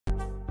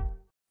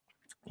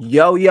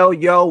Yo, yo,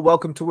 yo,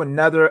 welcome to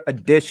another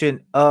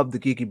edition of the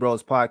Geeky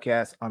Bros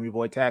podcast. I'm your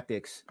boy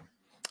Tactics.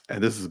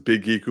 And this is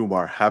Big Geek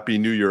Umar. Happy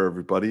New Year,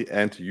 everybody.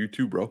 And to you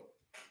too, bro.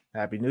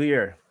 Happy New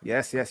Year.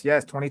 Yes, yes,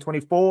 yes.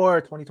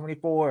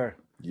 2024.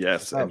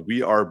 Yes, and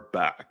we are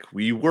back.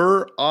 We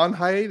were on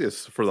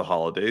hiatus for the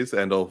holidays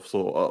and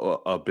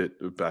also a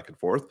bit back and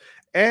forth.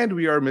 And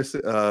we are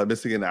missing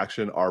in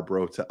action our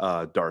bro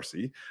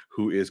Darcy,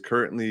 who is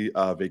currently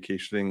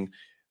vacationing.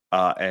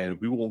 And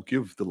we won't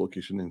give the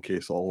location in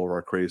case all of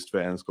our crazed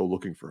fans go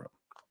looking for him.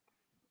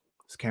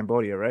 It's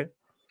Cambodia, right?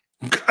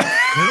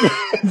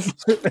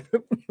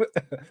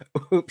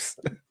 Oops.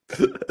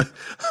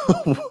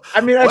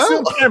 I mean, I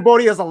assume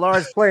Cambodia is a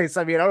large place.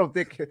 I mean, I don't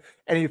think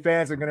any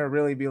fans are gonna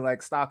really be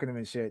like stalking him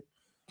and shit.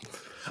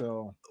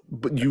 So,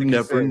 but you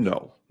never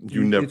know.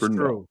 You never know.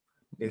 True.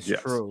 It's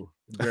true.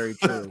 Very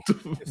true.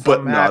 If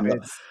but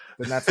happens,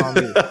 then that's on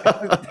me.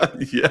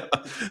 Yeah.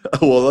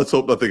 Well, let's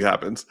hope nothing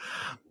happens.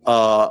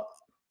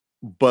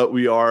 But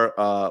we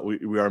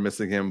are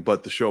missing him.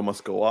 But the show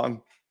must go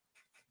on,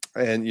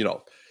 and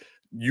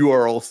you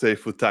are all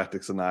safe with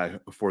Tactics and I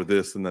for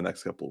this in the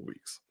next couple of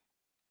weeks.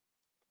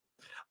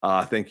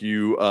 Thank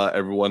you,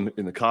 everyone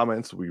in the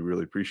comments. We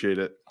really appreciate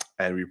it.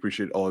 And we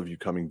appreciate all of you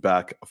coming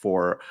back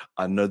for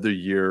another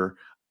year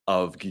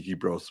of Geeky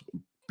Bro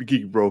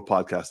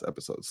podcast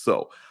episodes.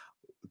 So,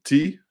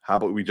 T, how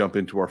about we jump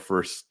into our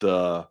first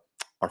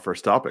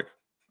topic?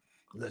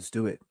 Let's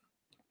do it.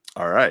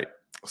 All right.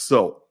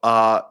 So,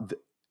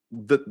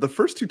 the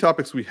first two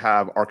topics we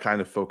have are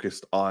kind of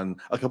focused on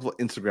a couple of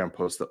Instagram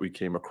posts that we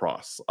came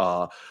across.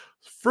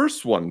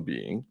 First one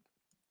being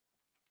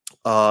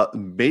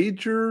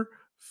major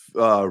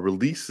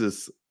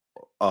releases,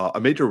 a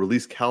major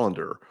release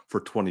calendar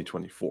for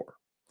 2024.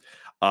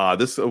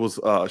 This was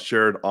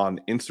shared on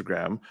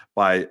Instagram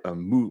by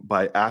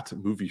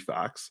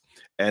 @MovieFacts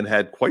and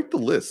had quite the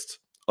list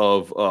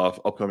of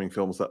upcoming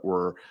films that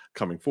were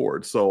coming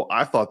forward. So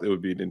I thought it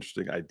would be an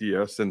interesting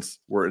idea, since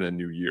we're in a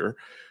new year,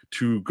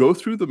 to go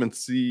through them and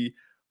see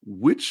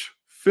which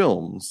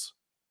films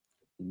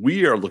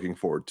we are looking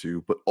forward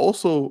to, but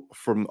also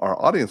from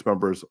our audience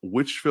members,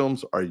 which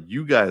films are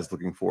you guys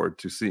looking forward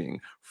to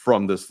seeing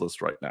from this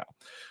list right now?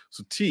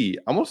 So T,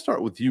 I'm going to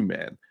start with you,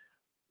 man.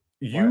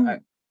 I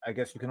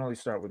guess you can only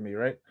start with me,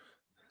 right?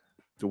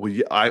 Well,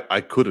 yeah,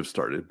 I could have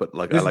started, but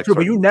like this I like true,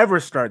 but you never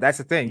start. That's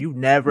the thing. You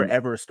never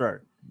ever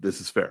start. This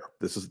is fair.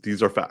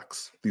 These are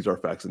facts. These are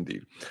facts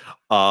indeed.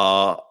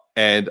 So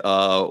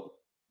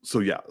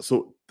yeah.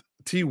 So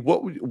T,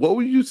 what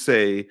would you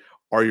say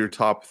are your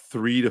top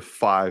 3 to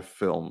 5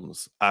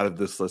 films out of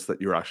this list that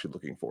you're actually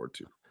looking forward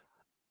to?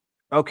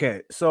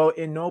 Okay, so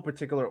in no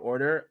particular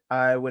order,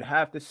 I would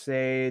have to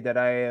say that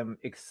I am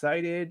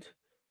excited.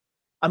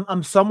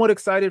 I'm somewhat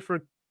excited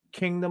for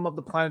Kingdom of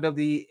the Planet of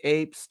the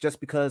Apes, just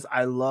because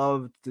I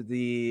loved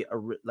the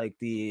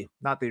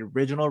not the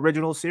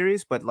original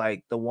series, but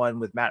like the one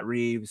with Matt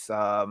Reeves,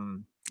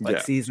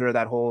 Caesar,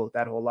 that whole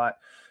lot.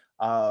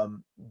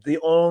 The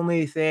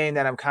only thing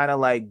that I'm kind of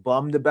like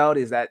bummed about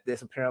is that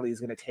this apparently is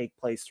going to take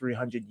place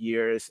 300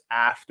 years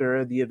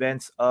after the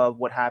events of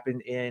what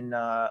happened in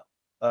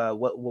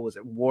what was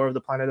it, War of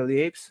the Planet of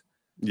the Apes?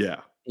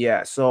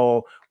 Yeah.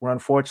 So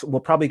we'll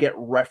probably get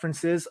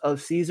references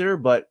of Caesar,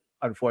 but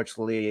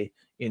unfortunately,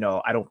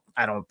 I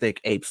don't think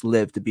apes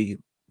live to be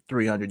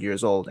 300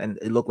 years old, and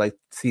it looked like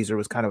Caesar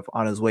was kind of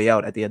on his way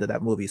out at the end of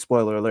that movie.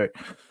 Spoiler alert.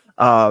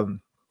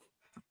 And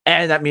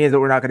that means that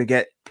we're not going to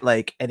get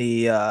like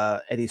any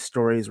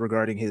stories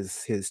regarding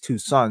his two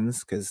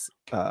sons, because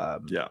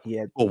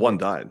one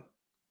died.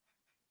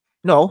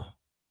 No,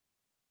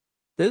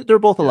 they're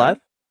both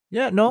alive.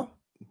 Yeah, no,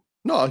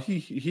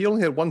 he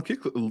only had one kid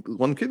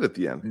at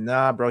the end.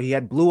 Nah, bro, he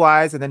had Blue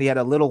Eyes, and then he had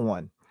a little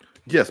one.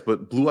 Yes,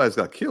 but Blue Eyes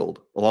got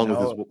killed along with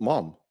his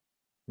mom.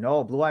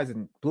 No, Blue Eyes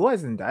didn't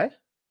die.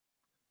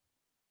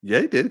 Yeah,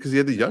 he did, because he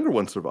had the younger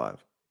one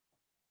survive.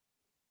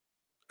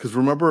 Because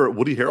remember,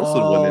 Woody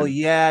Harrelson went in. Oh,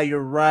 yeah,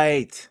 you're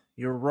right.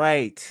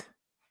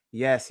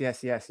 Yes.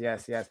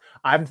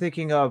 I'm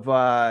thinking of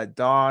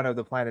Dawn of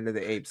the Planet of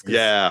the Apes.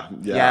 Yeah.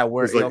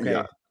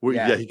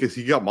 Because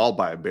he got mauled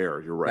by a bear.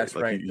 You're right. That's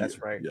right. That's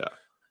right. Yeah.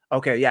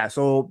 Okay. Yeah.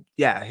 So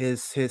yeah,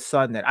 his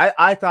son. Then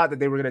I thought that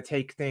they were gonna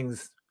take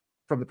things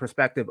from the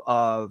perspective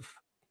of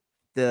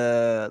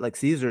the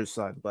Caesar's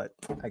son, but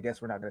I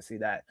guess we're not going to see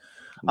that.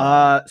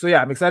 So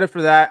yeah, I'm excited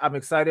for that. I'm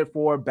excited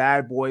for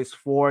Bad Boys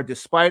 4,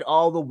 despite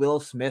all the Will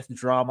Smith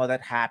drama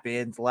that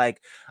happened.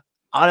 Like,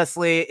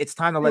 honestly, it's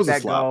time to let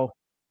that go.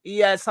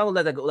 Yeah, it's time to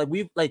let that go.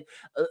 Like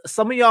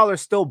some of y'all are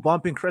still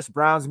bumping Chris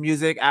Brown's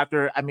music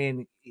after. I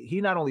mean, he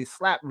not only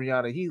slapped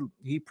Rihanna,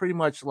 he pretty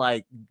much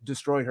like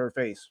destroyed her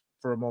face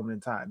for a moment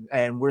in time,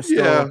 and we're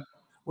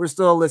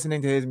still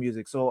listening to his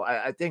music. So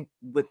I think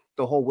with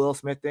the whole Will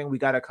Smith thing, we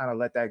got to kind of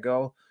let that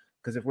go,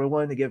 because if we're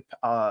willing to give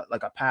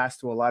like a pass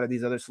to a lot of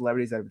these other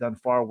celebrities that have done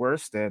far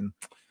worse, then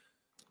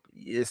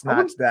it's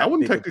not that. I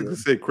wouldn't technically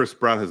say Chris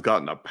Brown has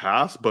gotten a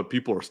pass, but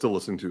people are still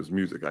listening to his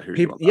music. I hear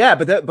you. Yeah,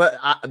 but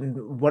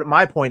what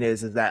my point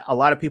is that a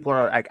lot of people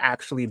are like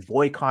actually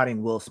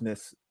boycotting Will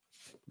Smith's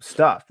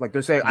stuff. Like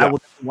they're saying, I Yeah,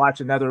 will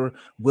watch another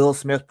Will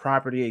Smith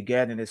property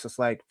again, and it's just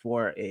like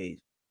for an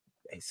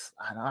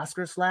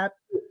Oscar slap.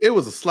 it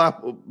was a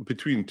slap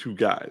between two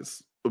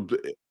guys.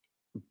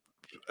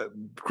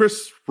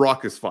 Chris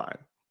Rock is fine.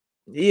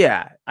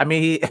 Yeah, I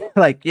mean, he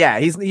like, yeah,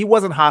 he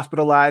wasn't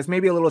hospitalized,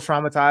 maybe a little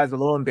traumatized, a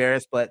little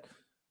embarrassed, but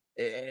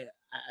eh,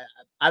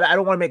 I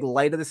don't want to make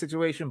light of the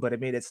situation, but I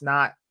mean, it's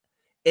not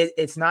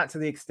to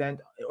the extent,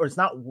 or it's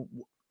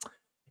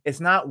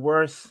not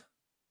worth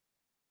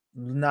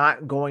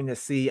not going to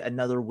see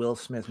another Will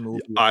Smith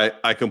movie.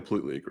 I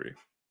completely agree.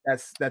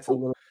 That's a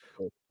little,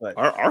 but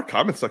Our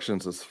comment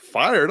sections is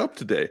fired up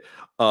today.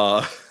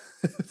 Uh,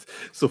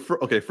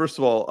 okay, first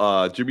of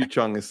all, Jimmy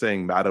Chung is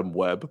saying Madam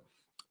Web.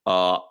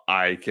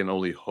 I can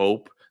only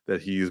hope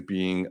that he's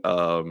being.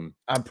 I'm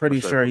pretty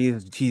sure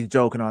he's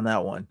joking on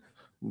that one.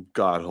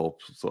 God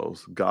hope so.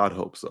 God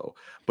hope so.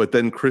 But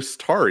then Chris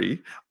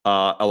Tari,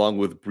 along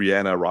with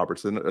Brianna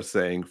Robertson, are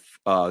saying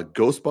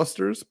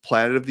Ghostbusters,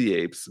 Planet of the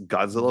Apes,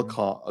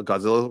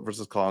 Godzilla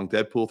versus Kong,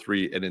 Deadpool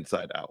 3, and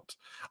Inside Out.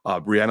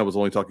 Brianna was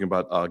only talking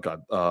about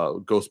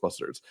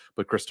Ghostbusters,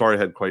 but Chris Tari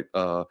had quite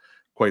the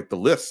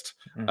list.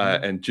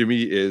 And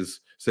Jimmy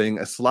is saying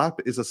a slap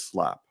is a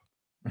slap.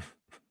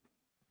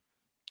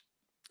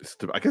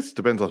 I guess it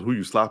depends on who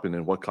you slap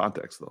in what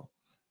context, though.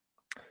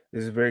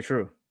 This is very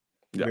true.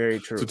 Yeah. Very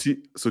true.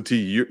 So T,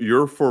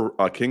 you're for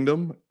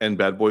Kingdom and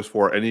Bad Boys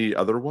 4. Any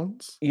other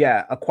ones?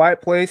 Yeah, A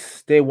Quiet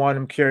Place, Day One.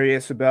 I'm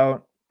curious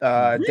about.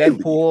 Really?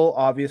 Deadpool,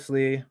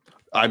 obviously.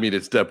 I mean,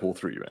 it's Deadpool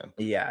 3, man.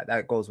 Yeah,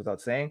 that goes without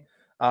saying.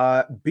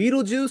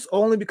 Beetlejuice,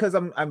 only because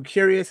I'm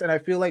curious, and I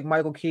feel like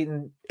Michael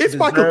Keaton. It's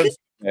Michael Keaton.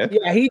 Man.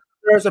 Yeah, he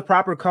deserves a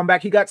proper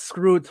comeback. He got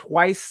screwed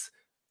twice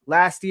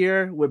last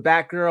year with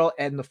Batgirl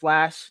and The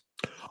Flash.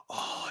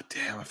 Oh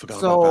damn! I forgot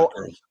about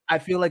Batgirl. I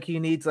feel like he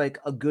needs like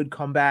a good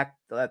comeback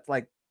that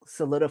like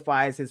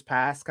solidifies his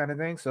past, kind of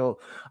thing. So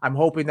I'm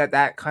hoping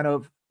that kind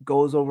of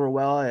goes over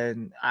well,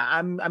 and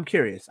I'm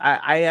curious.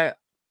 I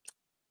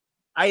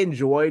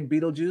enjoyed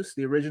Beetlejuice,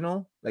 the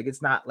original. Like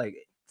it's not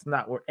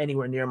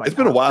anywhere near my. It's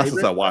been a while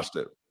since I watched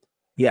it.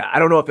 Yeah, I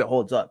don't know if it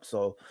holds up.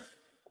 So,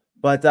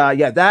 but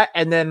yeah, that,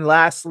 and then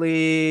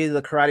lastly,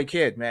 The Karate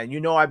Kid.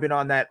 Man, I've been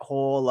on that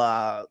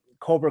whole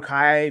Cobra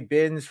Kai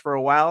binge for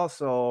a while,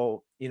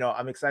 so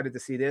I'm excited to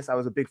see this. I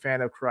was a big fan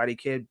of Karate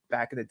Kid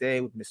back in the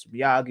day with Mr.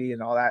 Miyagi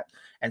and all that,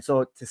 and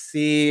so to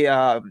see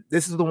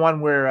this is the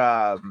one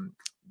where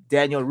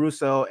Daniel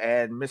Russo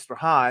and Mr.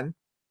 Han,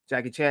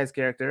 Jackie Chan's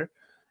character,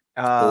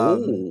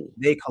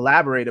 they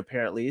collaborate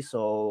apparently.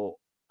 So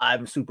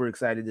I'm super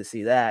excited to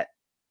see that,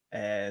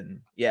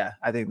 and yeah,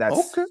 I think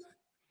that's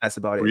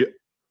about it.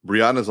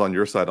 Brianna's on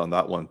your side on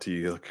that one.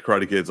 T.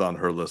 Karate Kid's on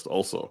her list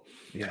also.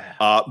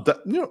 Yeah.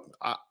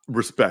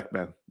 Respect,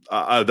 man.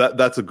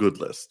 That's a good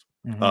list.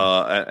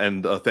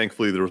 And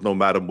thankfully there was no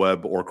Madam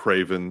Web or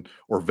Craven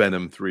or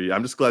Venom 3.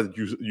 I'm just glad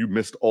that you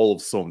missed all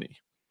of Sony.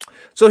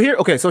 So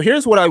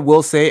here's what I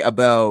will say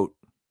about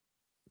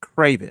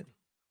Craven.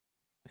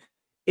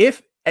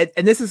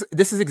 And this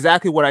is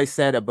exactly what I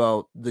said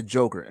about the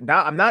Joker.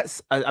 Now I'm not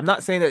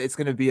saying that it's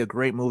going to be a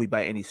great movie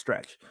by any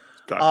stretch.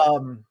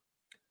 Gotcha.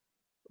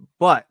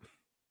 But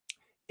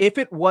if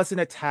it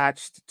wasn't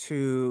attached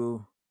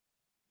to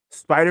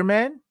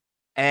Spider-Man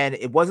and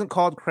it wasn't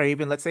called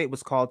Craven, let's say it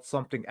was called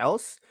something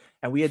else,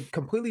 and we had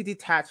completely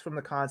detached from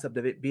the concept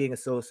of it being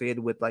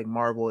associated with like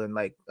Marvel and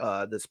like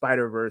the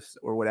Spider-Verse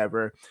or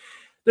whatever,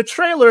 the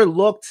trailer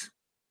looked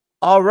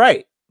all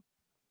right.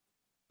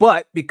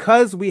 But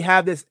because we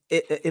have this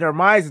in our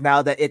minds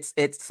now that it's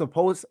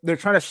supposed, they're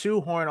trying to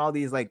shoehorn all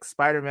these like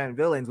Spider-Man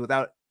villains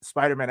without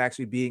Spider-Man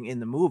actually being in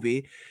the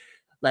movie,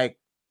 like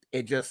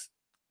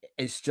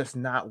it's just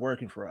not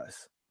working for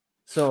us.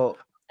 So,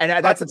 and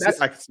I can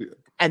see it.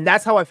 And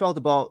that's how I felt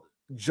about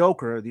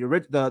Joker,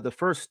 the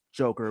first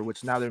Joker,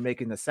 which now they're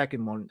making the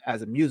second one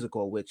as a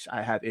musical, which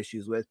I have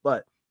issues with.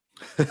 But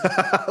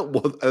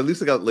well, at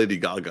least I got Lady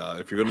Gaga.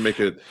 If you're going to make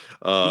it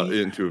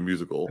into a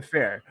musical,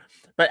 fair.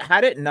 But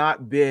had it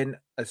not been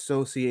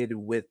associated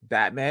with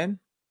Batman,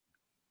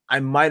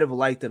 I might have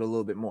liked it a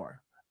little bit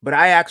more. But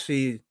I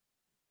actually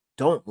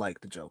don't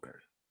like the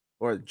Joker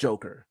or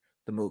Joker,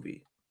 the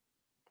movie.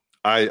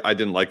 I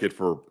didn't like it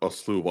for a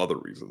slew of other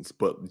reasons,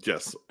 but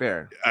yes,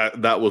 fair.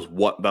 That was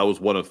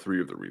one of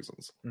three of the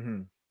reasons.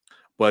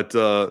 But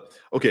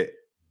okay,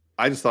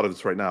 I just thought of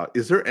this right now.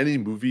 Is there any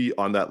movie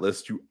on that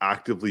list you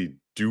actively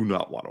do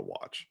not want to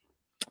watch?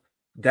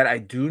 That I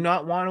do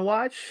not want to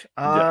watch?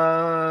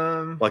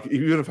 Yeah. Like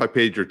even if I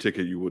paid your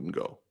ticket, you wouldn't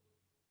go.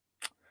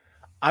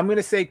 I'm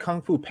gonna say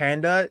Kung Fu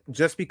Panda,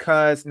 just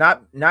because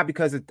not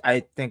because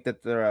I think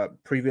that the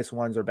previous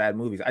ones are bad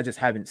movies. I just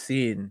haven't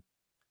seen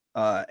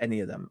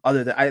any of them.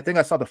 Other than, I think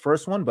I saw the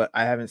first one, but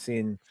I haven't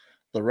seen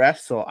the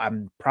rest. So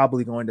I'm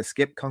probably going to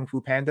skip Kung Fu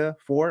Panda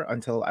 4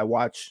 until I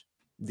watch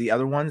the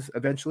other ones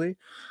eventually.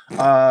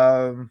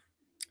 I'll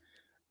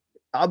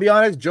be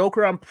honest,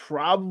 Joker, I'm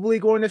probably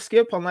going to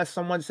skip unless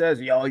someone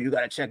says, yo, you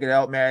got to check it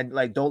out, man.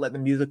 Like, don't let the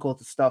musical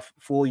stuff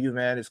fool you,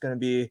 man. It's going to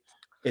be,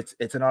 it's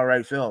an all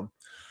right film.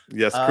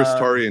 Yes, Chris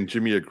Tari and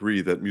Jimmy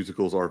agree that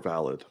musicals are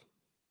valid.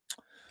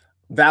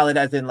 Valid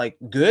as in like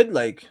good,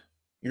 like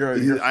you're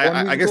for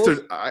I guess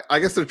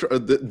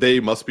musicals? they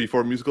must be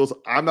for musicals.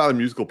 I'm not a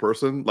musical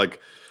person. Like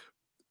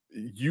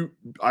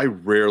I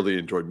rarely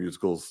enjoy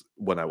musicals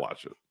when I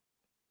watch it.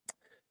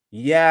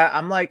 Yeah,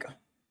 I'm like,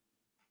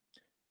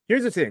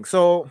 here's the thing.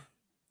 So,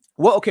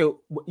 well, okay,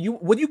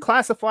 would you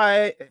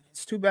classify?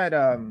 It's too bad.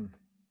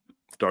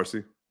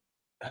 Darcy.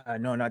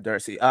 No, not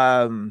Darcy.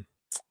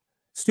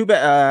 It's too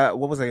bad.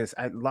 What was I?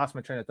 I lost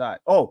my train of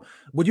thought. Oh,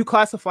 would you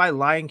classify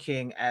Lion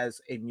King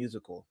as a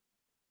musical,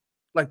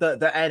 like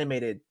the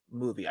animated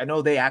movie? I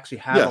know they actually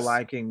have a Yes,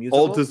 Lion King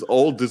musical.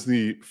 all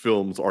Disney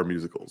films are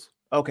musicals.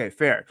 Okay,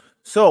 fair.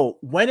 So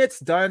when it's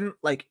done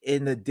like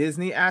in the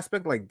Disney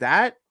aspect like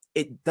that,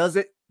 it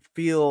doesn't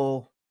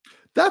feel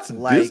That's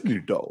like Disney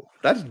though.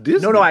 That's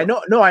Disney. no, I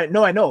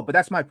know, but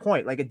that's my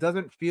point. Like it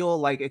doesn't feel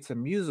like it's a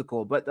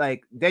musical, but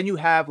like then you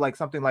have like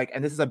something like,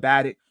 and this is a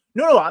bad.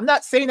 No, I'm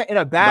not saying that in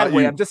a bad Not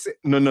way. you. I'm just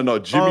No. oh,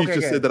 Jimmy okay, just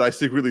okay. said that I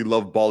secretly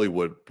love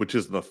Bollywood, which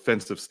is an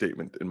offensive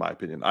statement in my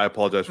opinion. I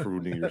apologize for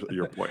ruining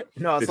your point.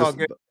 No, it's It all just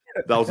good.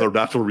 that was a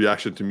natural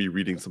reaction to me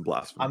reading some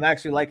blasphemy. I'm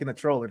actually liking the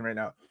trolling right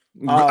now.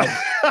 But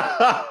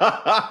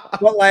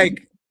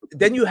like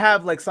then you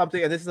have like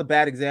something, and this is a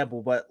bad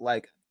example, but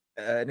like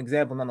an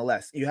example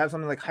nonetheless. You have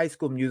something like High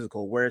School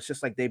Musical, where it's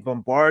just like they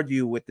bombard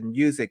you with the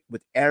music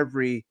with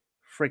every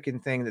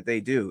freaking thing that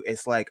they do.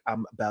 It's like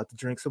I'm about to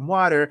drink some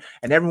water,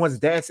 and everyone's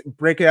dancing,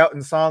 breaking out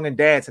in song and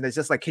dance, and it's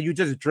just like, can you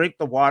just drink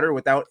the water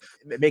without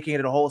making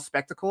it a whole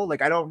spectacle?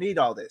 Like I don't need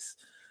all this.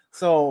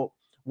 So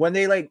when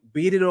they like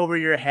beat it over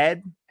your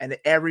head, and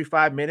every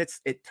 5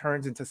 minutes it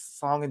turns into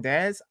song and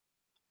dance,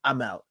 I'm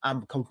out.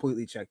 I'm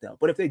completely checked out.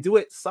 But if they do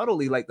it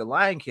subtly, like the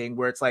Lion King,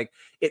 where it's like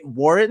it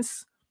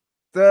warrants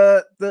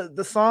the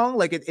song,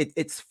 like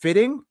it's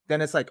fitting,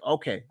 then it's like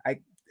okay,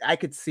 I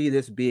could see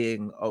this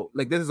being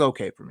like this is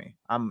okay for me.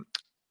 I I'm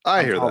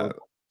hear that.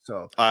 tolerable.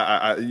 So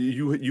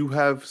You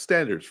have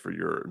standards for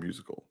your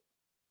musical.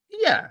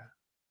 yeah,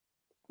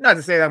 not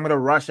to say that I'm gonna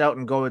rush out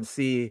and go and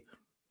see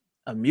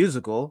a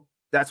musical.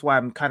 That's why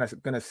I'm kind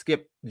of gonna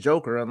skip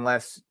Joker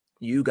unless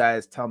you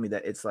guys tell me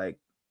that it's like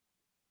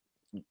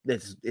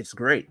it's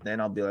great. Then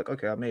I'll be like,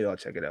 okay, maybe I'll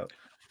check it out.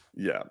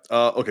 Yeah.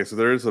 Okay. So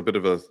there is a bit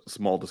of a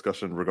small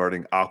discussion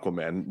regarding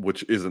Aquaman,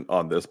 which isn't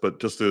on this, but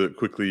just to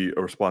quickly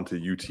respond to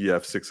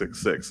UTF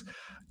 666.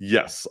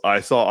 Yes,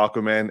 I saw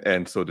Aquaman,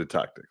 and so did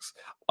Tactics.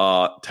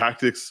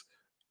 Tactics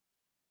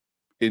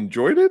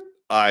enjoyed it.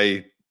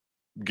 I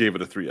gave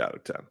it a 3 out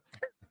of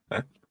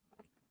 10.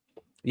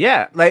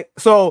 Yeah, like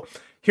so.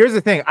 Here's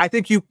the thing. I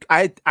think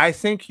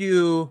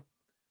you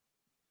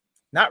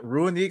not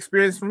ruined the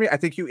experience for me. I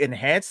think you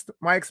enhanced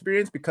my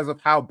experience because of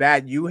how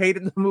bad you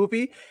hated the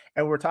movie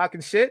and we're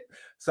talking shit.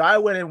 So I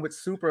went in with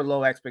super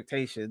low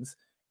expectations,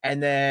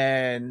 and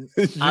then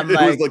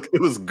It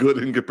was good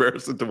in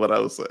comparison to what I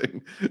was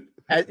saying.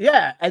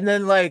 yeah, and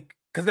then like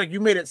because like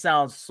you made it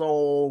sound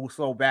so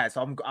bad,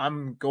 so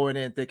I'm going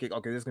in thinking,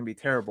 okay, this is gonna be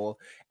terrible.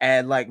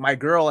 And like my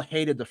girl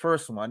hated the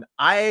first one.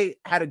 I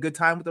had a good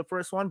time with the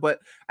first one, but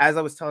as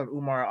I was telling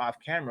Umar off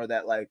camera,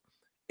 that like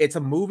it's a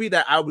movie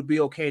that I would be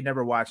okay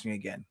never watching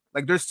again.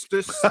 Like there's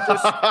just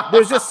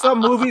some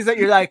movies that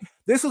you're like,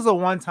 this is a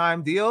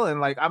one-time deal, and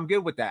like I'm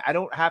good with that. I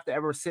don't have to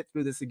ever sit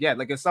through this again.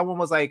 Like if someone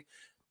was like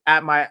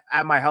at my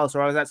house,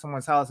 or I was at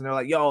someone's house and they're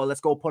like, yo,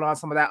 let's go put on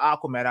some of that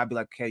Aquaman, I'd be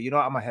like, okay, you know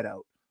what? I'm gonna head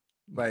out.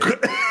 Like,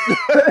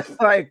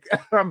 like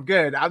I'm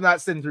good. I'm not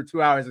sitting through 2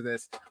 hours of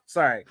this.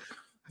 Sorry.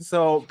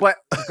 So, but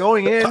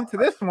going into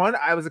this one,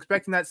 I was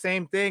expecting that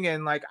same thing,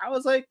 and like I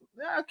was like,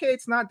 okay,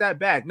 it's not that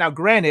bad. Now,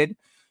 granted,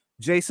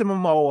 Jason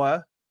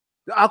Momoa,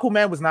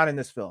 Aquaman was not in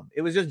this film.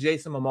 It was just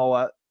Jason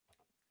Momoa,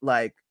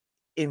 like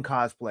in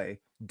cosplay,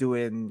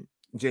 doing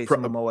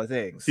Jason Momoa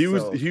things. He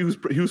was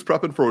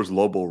prepping for his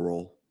Lobo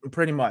role.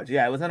 Pretty much,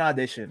 yeah. It was an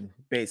audition,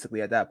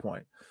 basically, at that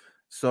point.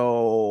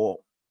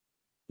 So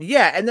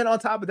yeah, and then on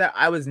top of that,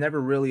 I was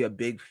never really a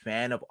big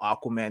fan of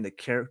Aquaman, the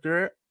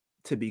character,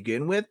 to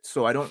begin with.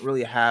 So I don't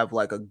really have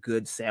like a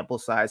good sample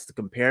size to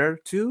compare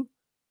to.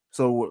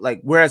 So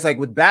like, whereas like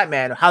with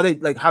Batman,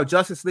 how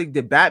Justice League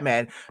did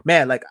Batman,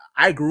 man, like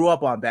I grew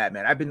up on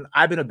Batman.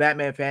 I've been a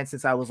Batman fan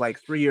since I was like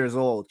 3 years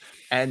old,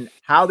 and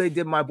how they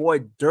did my boy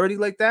dirty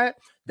like that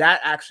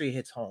actually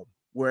hits home.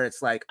 Where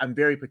it's like I'm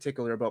very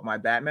particular about my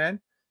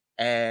Batman,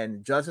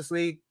 and Justice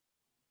League,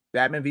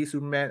 Batman v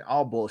Superman,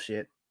 all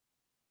bullshit.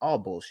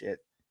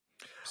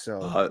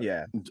 So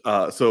yeah.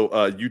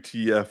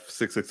 UTF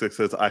 666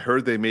 says, I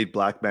heard they made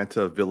Black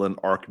Manta villain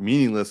arc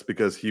meaningless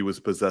because he was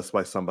possessed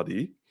by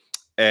somebody.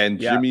 And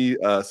Jimmy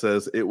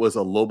says it was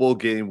a Lobo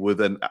game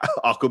with an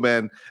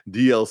Aquaman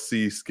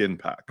DLC skin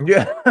pack.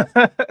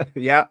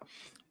 Yeah.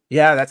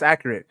 Yeah, that's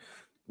accurate.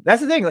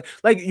 That's the thing.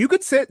 Like you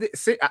could sit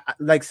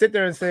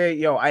there and say,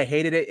 yo, I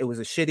hated it. It was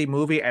a shitty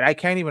movie, and I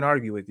can't even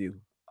argue with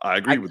you. I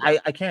agree with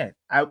that. I can't.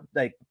 I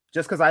like,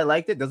 just because I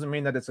liked it doesn't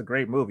mean that it's a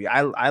great movie.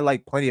 I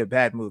like plenty of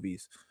bad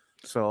movies.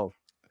 So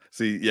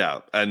See,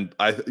 yeah, and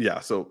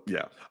so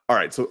all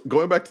right. So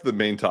going back to the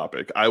main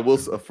topic, I will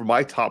for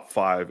my top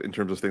 5 in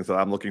terms of things that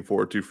I'm looking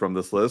forward to from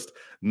this list.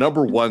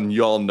 Number 1,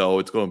 y'all know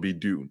it's going to be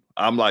Dune.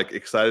 I'm like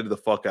excited the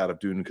fuck out of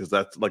Dune because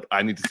that's like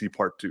I need to see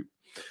part 2.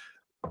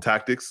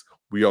 Tactics.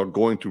 We are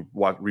going to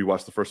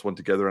rewatch the first one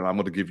together, and I'm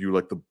going to give you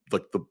like the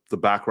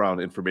background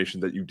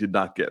information that you did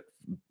not get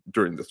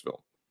during this film.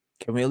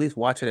 Can we at least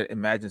watch it at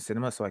Imagine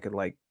Cinema so I could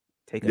like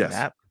take a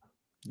nap?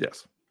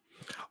 Yes.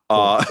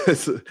 Cool.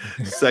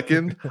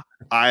 Second,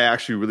 I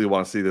actually really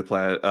want to see the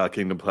Planet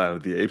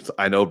of the Apes.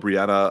 I know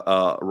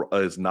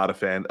Brianna is not a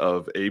fan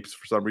of apes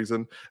for some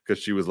reason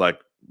because she was like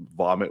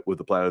vomit with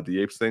the Planet of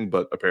the Apes thing,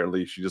 but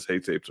apparently she just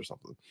hates apes or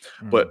something.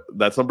 But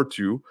that's number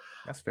 2.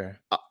 That's fair.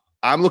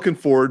 I'm looking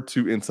forward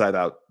to Inside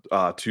Out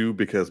 2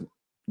 because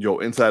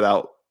Inside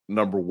Out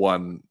number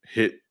 1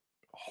 hit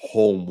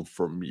home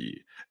for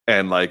me,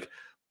 and like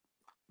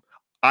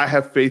I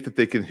have faith that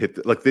they can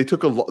hit. Like they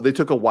took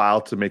a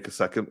while to make a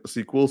second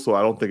sequel, so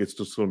I don't think it's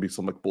just going to be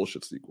some like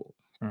bullshit sequel.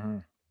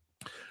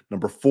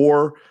 Number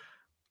 4,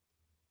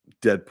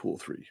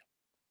 Deadpool 3.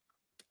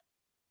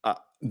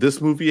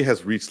 This movie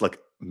has reached like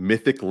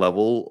mythic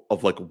level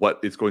of like what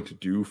it's going to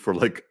do for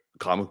like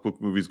comic book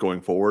movies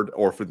going forward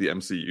or for the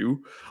MCU.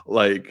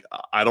 Like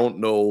I don't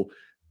know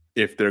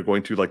if they're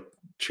going to like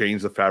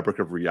change the fabric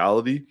of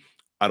reality.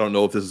 I don't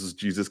know if this is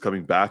Jesus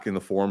coming back in the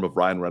form of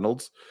Ryan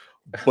Reynolds.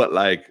 But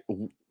like,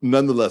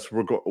 nonetheless,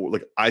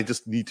 I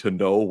just need to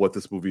know what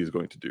this movie is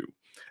going to do.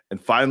 And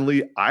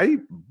finally, I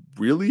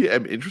really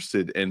am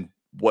interested in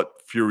what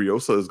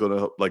Furiosa is going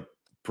to like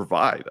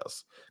provide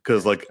us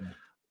because like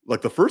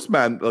the first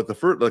one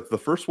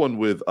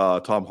with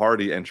Tom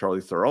Hardy and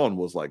Charlize Theron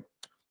was like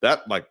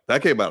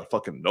that came out of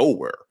fucking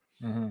nowhere.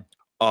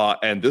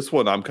 And this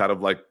one, I'm kind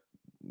of like,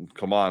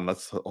 come on,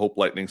 let's hope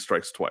lightning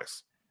strikes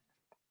twice.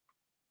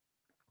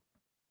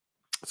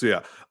 So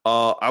yeah,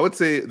 I would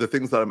say the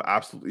things that I'm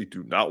absolutely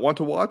do not want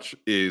to watch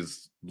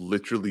is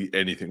literally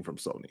anything from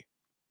Sony.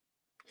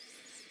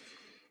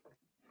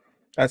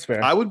 That's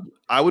fair. I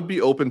would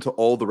be open to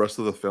all the rest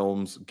of the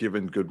films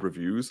given good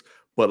reviews,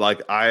 but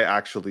like I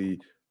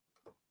actually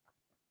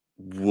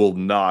will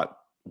not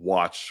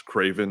watch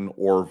Kraven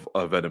or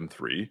Venom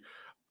 3,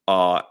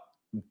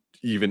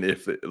 even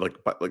if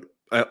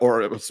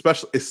or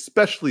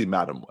especially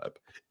Madam Web,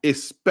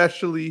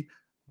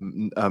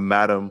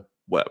 Madam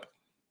Web.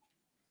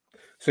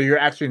 So you're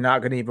actually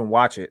not going to even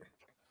watch it?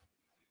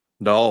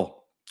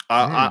 No,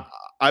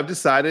 I've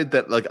decided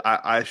that like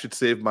I should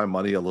save my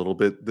money a little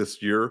bit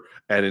this year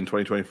and in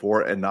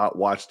 2024 and not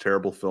watch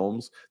terrible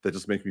films that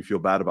just make me feel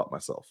bad about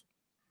myself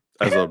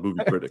as a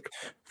movie critic.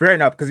 Fair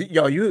enough, because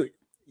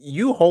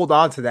you hold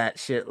on to that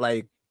shit.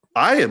 Like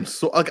I am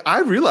so like I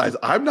realize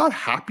I'm not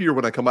happier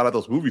when I come out of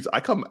those movies. I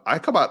come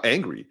out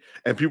angry,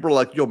 and people are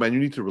like, "Yo, man, you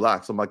need to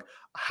relax." I'm like,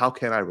 "How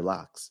can I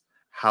relax?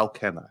 How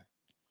can I?"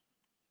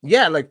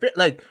 Yeah,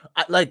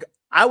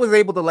 I was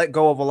able to let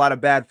go of a lot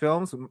of bad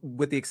films,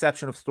 with the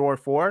exception of Thor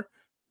 4.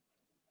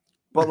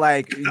 But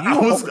like I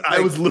was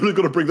literally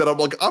going to bring that up.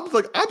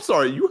 I'm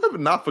sorry, you have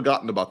not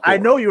forgotten about Thor. I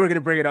know you were going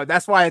to bring it up.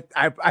 That's why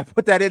I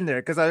put that in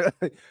there, because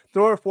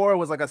Thor 4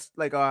 was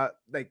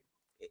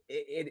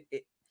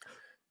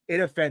it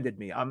offended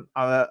me.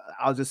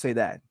 I'll just say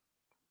that.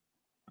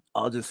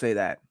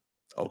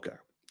 Okay.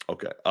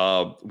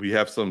 We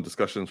have some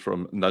discussions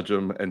from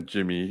Najum and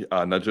Jimmy.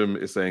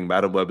 Najum is saying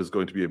Madam Web is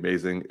going to be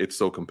amazing. It's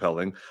so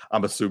compelling.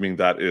 I'm assuming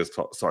that is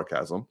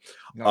sarcasm.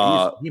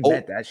 No, he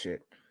meant that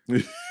shit.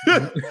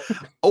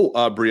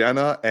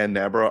 Brianna and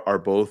Nabra are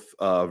both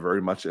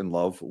very much in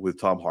love with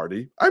Tom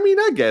Hardy. I mean,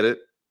 I get it.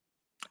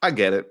 And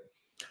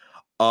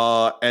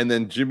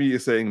then Jimmy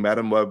is saying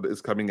Madam Web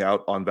is coming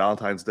out on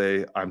Valentine's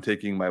Day. I'm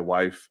taking my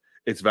wife.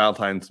 It's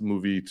Valentine's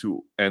movie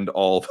to end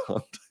all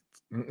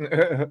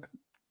Valentine's.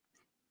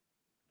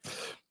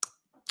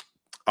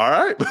 All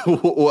right.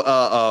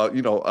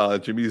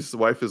 Jimmy's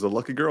wife is a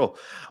lucky girl.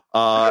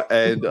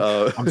 And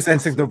I'm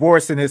sensing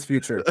divorce in his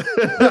future.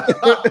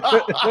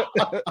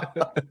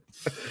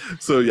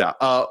 So yeah.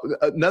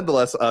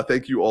 Nonetheless,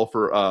 thank you all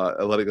for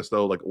letting us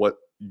know like what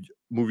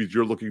movies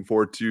you're looking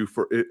forward to.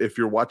 For if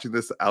you're watching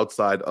this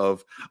outside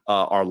of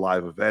our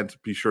live event,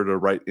 be sure to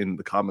write in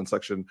the comment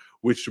section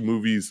which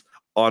movies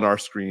on our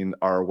screen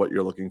are what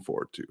you're looking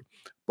forward to.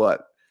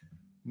 But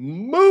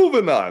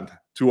moving on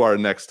to our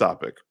next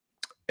topic.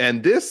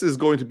 And this is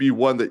going to be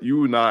one that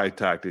you and I,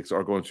 Tactics,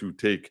 are going to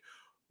take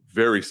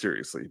very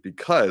seriously,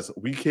 because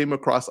we came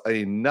across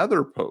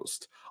another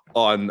post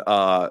on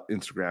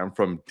Instagram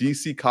from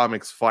DC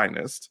Comics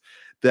Finest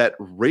that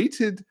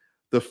rated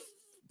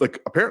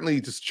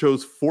apparently just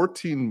chose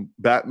 14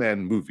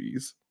 Batman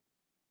movies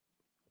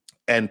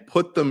and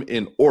put them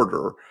in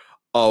order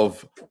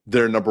of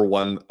their number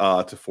 1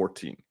 to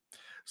 14.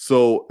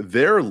 So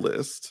their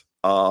list,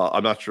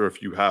 I'm not sure if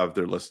you have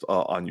their list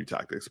on you,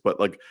 Tactics, but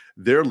like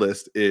their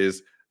list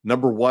is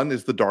number 1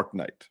 is The Dark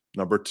Knight.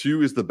 Number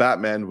 2 is the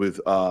Batman with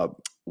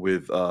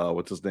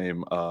what's his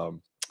name?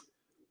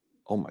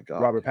 Oh my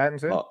God. Robert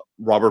Pattinson.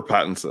 Robert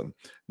Pattinson.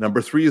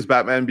 Number 3 is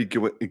Batman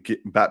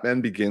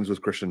Begins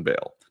with Christian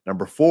Bale.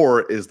 Number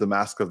 4 is The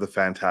Mask of the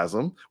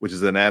Phantasm, which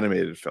is an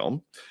animated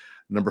film.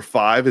 Number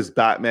 5 is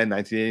Batman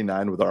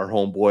 1989 with our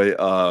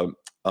homeboy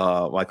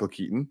Michael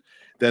Keaton.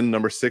 Then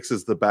number 6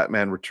 is The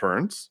Batman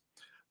Returns.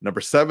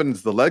 Number 7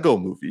 is the Lego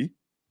Movie.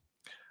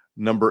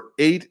 Number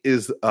 8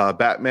 is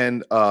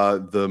Batman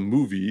the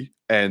movie,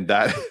 and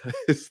that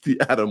is the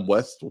Adam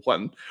West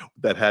one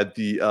that had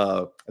the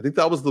I think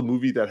that was the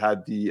movie that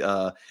had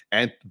the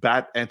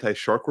bat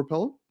anti-shark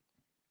repellent.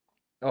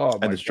 Oh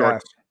my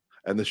gosh.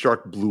 And the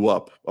shark blew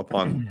up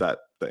upon that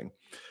thing.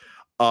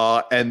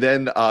 And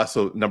then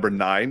so number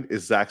 9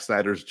 is Zack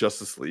Snyder's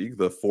Justice League,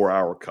 the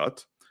 4-hour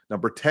cut.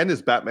 Number 10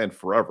 is Batman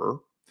Forever.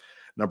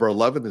 Number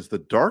 11 is The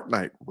Dark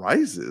Knight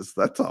Rises.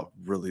 That's a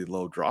really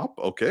low drop.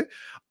 Okay.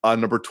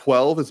 Number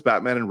 12 is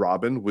Batman and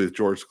Robin with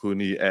George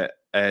Clooney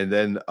and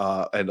then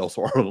and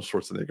also Arnold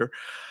Schwarzenegger.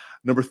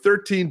 Number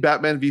 13,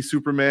 Batman v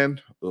Superman.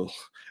 Ugh.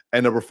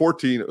 And number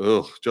 14,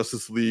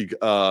 Justice League,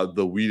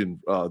 the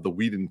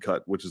Whedon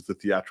cut, which is the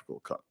theatrical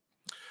cut.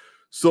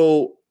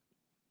 So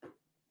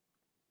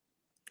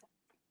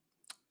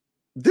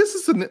this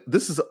is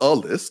a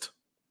list.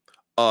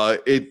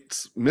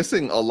 It's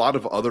missing a lot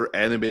of other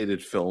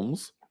animated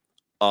films.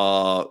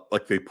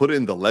 Like they put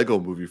in the Lego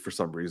Movie for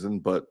some reason,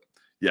 but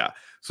yeah.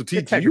 So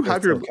T, do you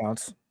have your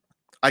counts?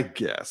 I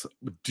guess.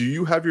 Do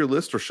you have your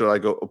list, or should I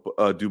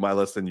go do my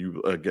list and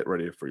you get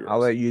ready for yours? I'll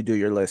let you do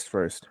your list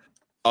first.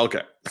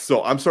 Okay.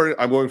 So I'm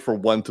going for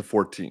 1 to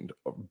 14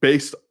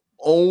 based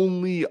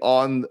only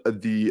on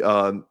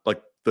the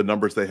like the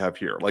numbers they have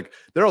here. Like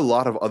there are a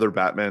lot of other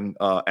Batman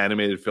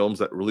animated films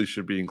that really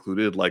should be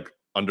included, like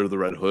Under the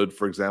Red Hood,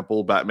 for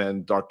example,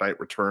 Batman Dark Knight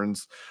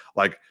Returns.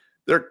 Like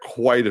there are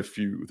quite a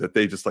few that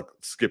they just like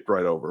skipped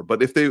right over.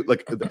 But if they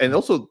like, and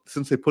also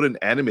since they put in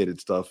animated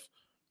stuff,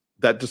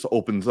 that just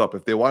opens up.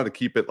 If they wanted to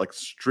keep it like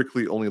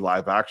strictly only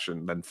live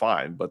action, then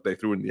fine. But they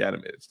threw in the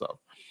animated stuff.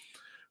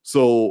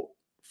 So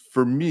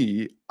for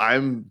me,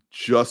 I'm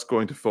just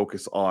going to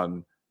focus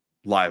on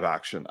live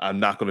action. I'm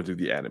not going to do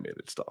the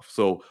animated stuff.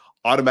 So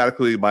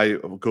automatically, my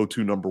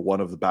go-to number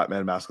 1 of the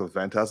Batman Mask of the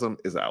Phantasm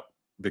is out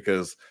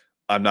because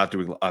I'm not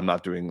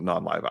doing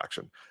non-live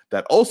action.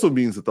 That also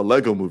means that the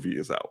Lego Movie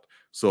is out.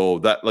 So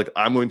that like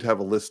I'm going to have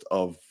a list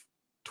of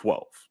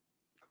 12.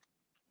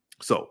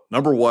 So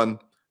number 1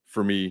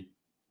 for me,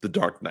 The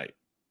Dark Knight.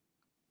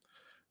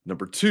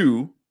 Number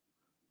 2,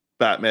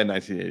 Batman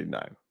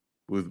 1989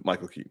 with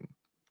Michael Keaton.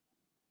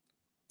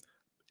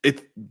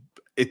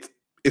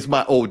 It's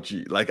my OG.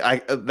 Like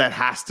that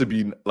has to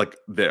be like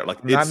there. Like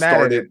it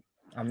started.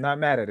 I'm not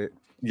mad at it.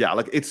 Yeah,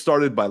 like it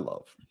started by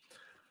love.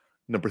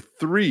 Number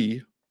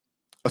 3.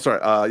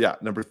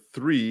 Number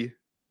 3.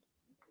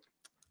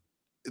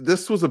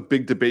 This was a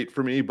big debate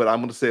for me, but I'm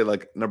going to say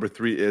like number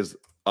 3 is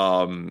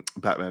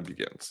Batman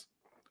Begins.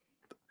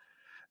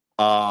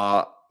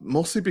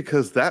 Mostly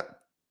because that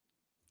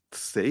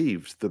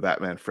saved the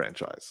Batman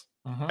franchise.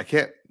 I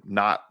can't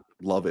not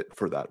love it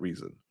for that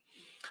reason.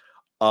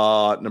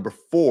 Number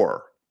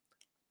 4.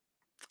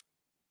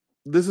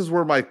 This is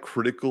where my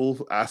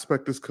critical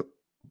aspect is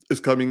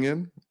coming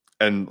in,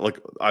 and like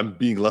I'm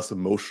being less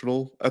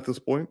emotional at this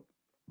point.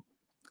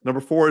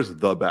 Number 4 is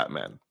The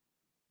Batman,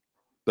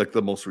 like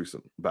the most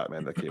recent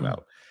Batman that came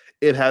out.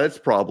 It had its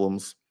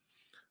problems.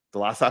 The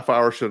last half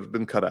hour should have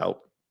been cut out.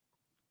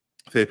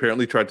 They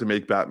apparently tried to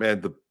make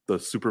Batman the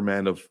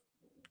Superman of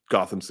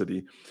Gotham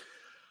City.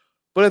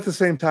 But at the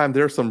same time,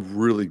 there are some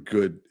really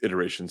good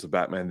iterations of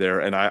Batman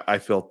there. And I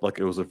felt like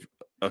it was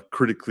a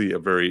critically a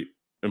very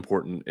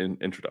important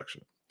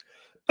introduction.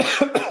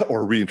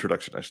 Or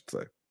reintroduction, I should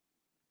say.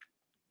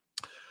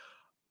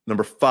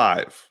 Number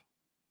 5.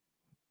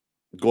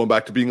 Going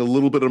back to being a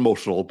little bit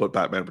emotional, but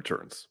Batman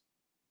Returns.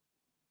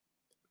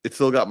 It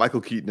still got Michael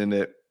Keaton in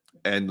it.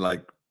 And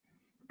like,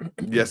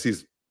 yes,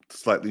 he's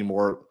slightly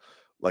more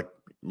like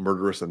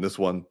murderous than this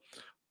one.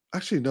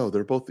 Actually, no,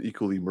 they're both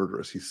equally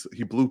murderous.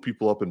 He blew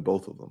people up in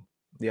both of them.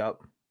 Yep.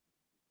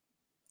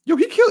 Yo,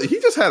 he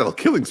just had a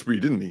killing spree,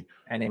 didn't he?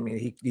 And I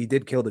mean, he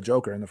did kill the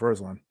Joker in the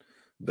first one.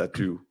 That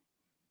too.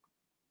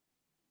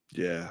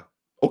 Yeah.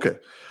 Okay.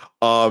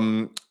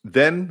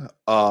 Then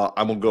I'm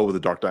gonna go with The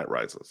Dark Knight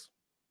Rises.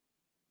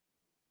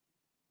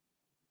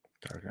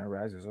 Dark Knight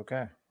Rises,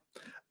 okay.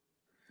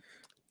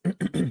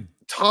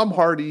 Tom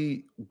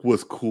Hardy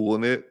was cool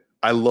in it.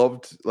 I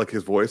loved like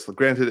his voice.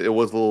 Granted, it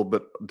was a little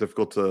bit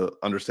difficult to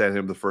understand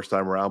him the first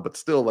time around, but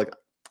still, like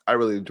I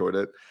really enjoyed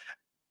it.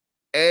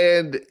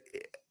 And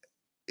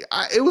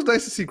it was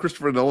nice to see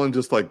Christopher Nolan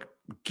just like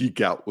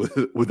geek out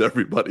with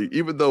everybody,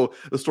 even though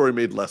the story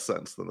made less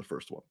sense than the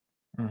first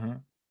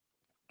one.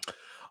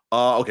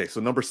 Okay, so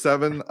number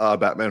 7,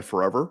 Batman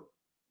Forever,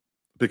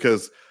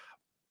 because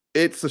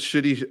it's a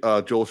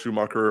shitty Joel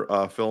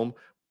Schumacher film,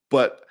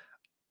 but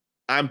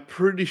I'm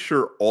pretty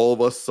sure all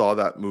of us saw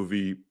that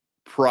movie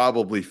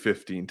probably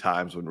 15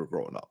 times when we were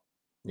growing up.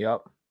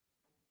 Yep.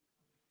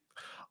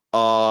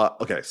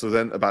 Okay, so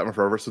then Batman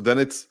Forever. So then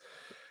it's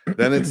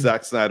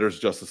Zack Snyder's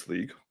Justice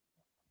League.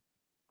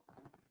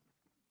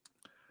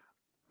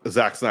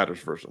 Zack Snyder's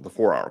version, the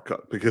 4-hour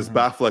cut, because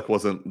Batfleck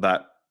wasn't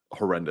that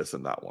horrendous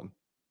in that one.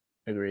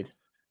 Agreed.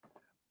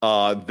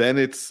 Then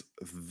it's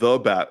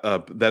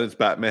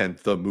Batman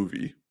the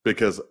movie,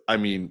 because I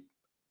mean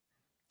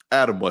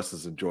Adam West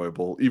is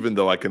enjoyable, even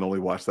though I can only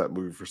watch that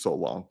movie for so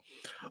long.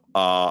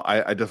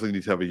 I definitely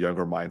need to have a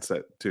younger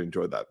mindset to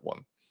enjoy that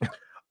one.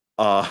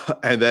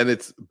 And then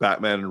it's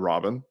Batman and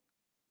Robin.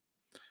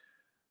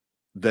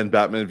 Then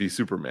Batman v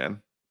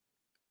Superman.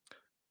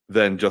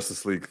 Then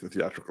Justice League, the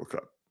theatrical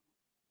cut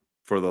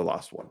for the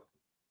last one.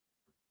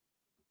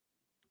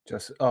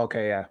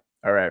 Okay, yeah.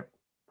 All right.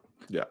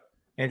 Yeah.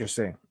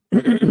 Interesting.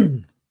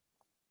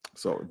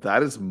 So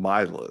that is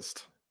my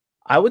list.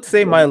 I would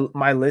say my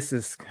list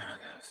is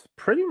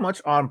pretty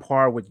much on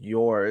par with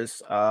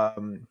yours. So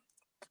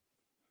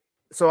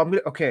I'm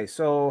gonna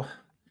so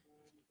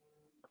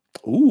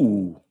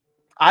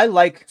I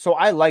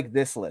like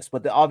this list,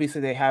 but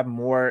obviously they have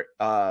more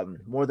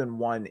than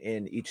one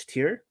in each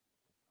tier.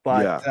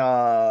 But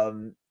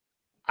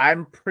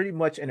I'm pretty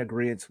much in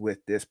agreement with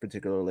this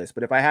particular list.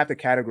 But if I have to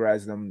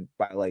categorize them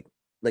by like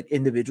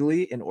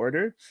individually in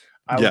order,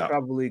 I would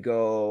probably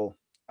go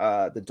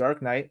The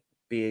Dark Knight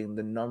being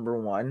the number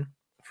one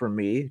for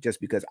me, just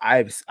because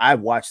I've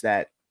watched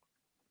that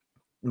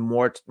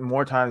more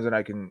times than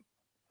I can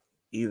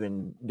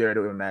even dare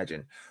to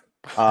imagine.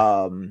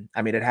 I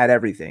mean, it had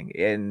everything,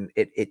 and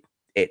it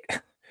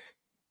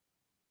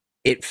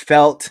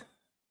felt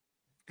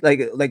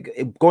like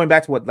going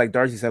back to what like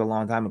Darcy said a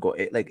long time ago,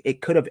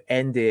 it could have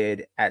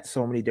ended at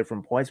so many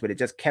different points, but it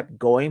just kept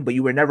going, but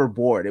you were never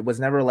bored. It was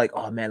never like,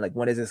 oh man, like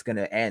when is this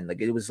gonna end? Like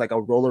it was like a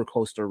roller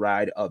coaster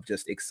ride of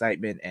just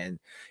excitement and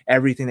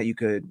everything that you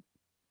could,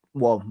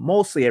 well,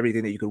 mostly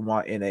everything that you could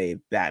want in a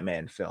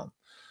Batman film.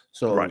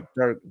 So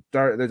The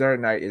Dark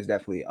Knight is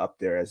definitely up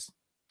there as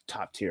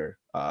top tier.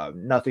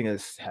 Nothing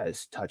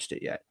has touched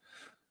it yet.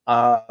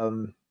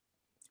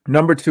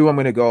 Number two, I'm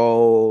gonna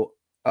go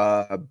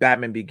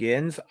Batman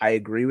Begins. I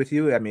agree with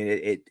you. I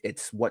mean,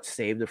 it's what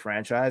saved the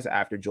franchise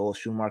after Joel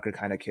Schumacher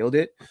kind of killed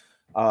it.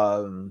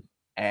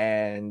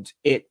 And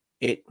it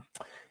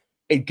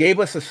gave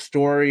us a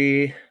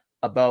story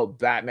about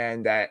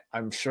Batman that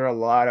I'm sure a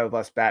lot of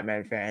us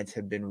Batman fans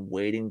have been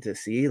waiting to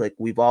see. Like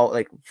we've all,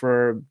 like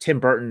for Tim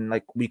Burton,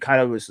 like we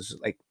kind of was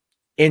just like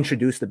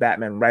introduced the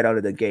Batman right out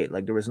of the gate.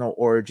 Like there was no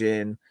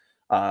origin.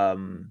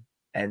 And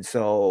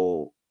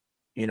so,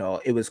 you know,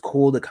 it was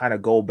cool to kind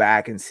of go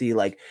back and see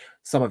like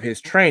some of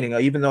his training,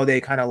 even though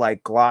they kind of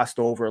like glossed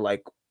over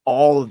like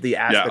all of the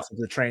aspects of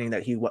the training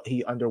that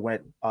he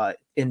underwent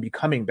in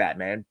becoming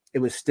Batman. It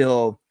was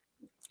still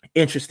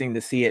interesting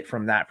to see it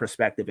from that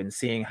perspective and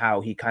seeing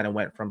how he kind of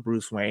went from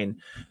Bruce Wayne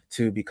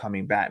to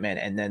becoming Batman,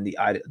 and then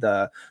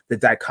the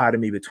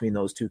dichotomy between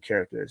those two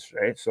characters,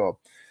 right? So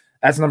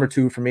that's number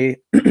two for me.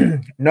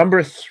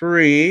 Number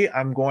three,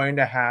 I'm going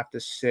to have to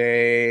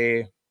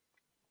say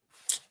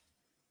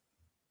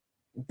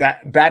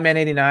Batman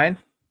 89.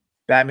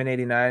 Batman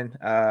 89,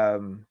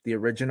 the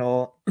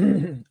original.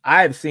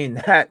 I've seen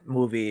that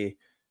movie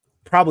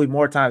probably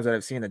more times than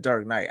I've seen The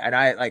Dark Knight, and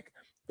I like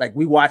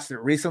we watched it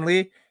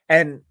recently,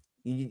 and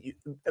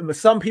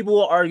some people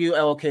will argue,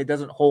 oh, okay, it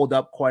doesn't hold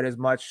up quite as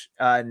much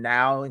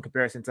now in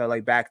comparison to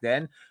like back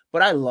then,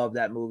 but I love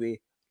that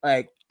movie.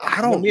 Like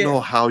I don't know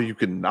how you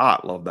can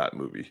not love that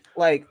movie.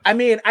 Like, I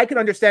mean, I can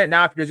understand it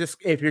now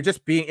if you're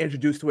just being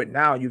introduced to it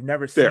now, you've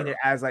never seen it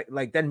as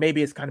like then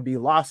maybe it's kind of be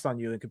lost on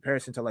you in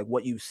comparison to like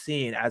what you've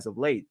seen as of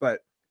late.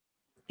 But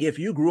if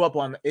you grew up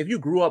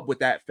with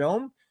that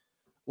film,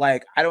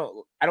 like I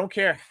don't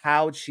care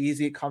how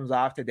cheesy it comes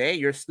off today,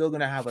 you're still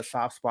gonna have a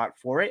soft spot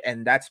for it,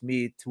 and that's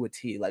me to a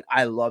T. Like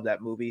I love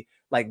that movie.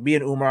 Like me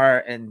and Umar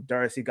and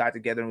Darcy got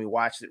together and we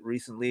watched it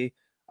recently.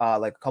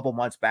 Like a couple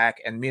months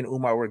back, and me and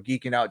Umar were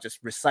geeking out, just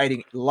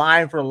reciting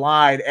line for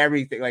line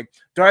everything. Like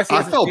Darcy,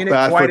 I felt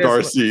bad for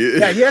Darcy.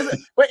 Yeah, he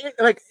hasn't. But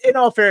like in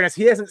all fairness,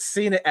 he hasn't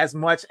seen it as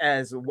much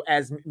as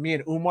me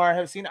and Umar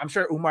have seen it. I'm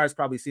sure Umar has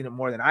probably seen it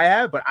more than I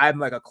have, but I'm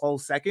like a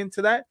close second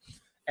to that.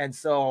 And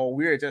so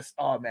we were just,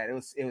 oh man, it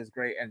was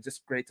great, and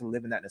just great to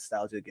live in that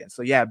nostalgia again.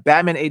 So yeah,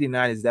 Batman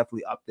 89 is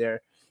definitely up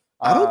there.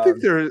 I don't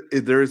think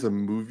there is a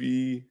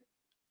movie.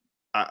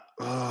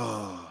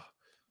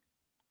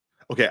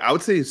 Okay, I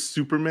would say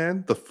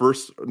Superman, the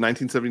first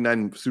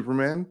 1979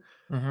 Superman,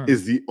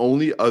 is the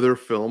only other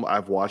film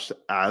I've watched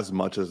as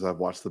much as I've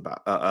watched the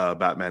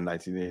Batman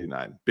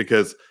 1989,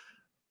 because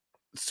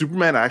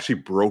Superman actually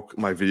broke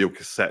my video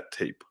cassette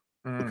tape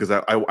because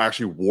I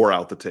actually wore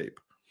out the tape.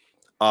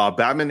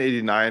 Batman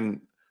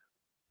 89,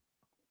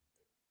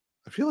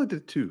 I feel I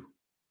did too.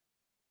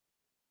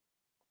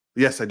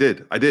 Yes, I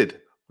did.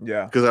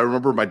 Yeah, because I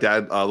remember my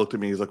dad looked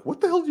at me. He's like,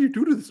 "What the hell did you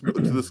do to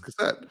this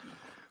cassette?"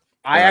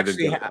 I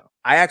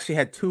actually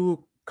had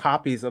two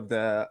copies of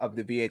the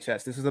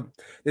VHS. This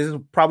is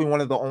probably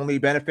one of the only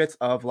benefits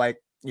of like,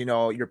 you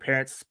know, your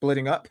parents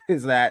splitting up,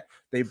 is that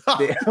they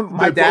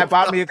my dad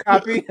bought me a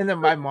copy and then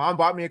my mom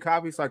bought me a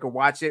copy so I could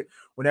watch it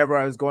whenever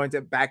I was going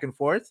to back and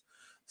forth.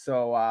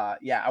 So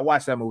yeah, I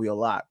watched that movie a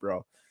lot,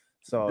 bro.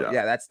 So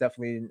yeah, that's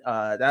definitely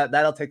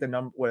that'll take the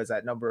number. What is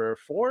that? Number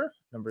 4?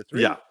 Number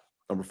 3? Yeah.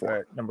 Number 4. All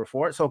right, number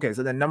 4. So okay,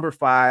 so then number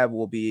 5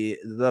 will be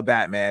The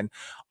Batman.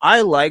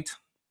 I liked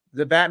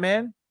The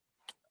Batman.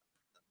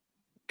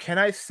 Can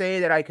I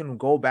say that I can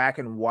go back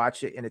and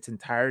watch it in its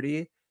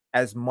entirety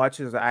as much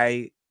as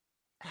I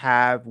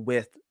have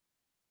with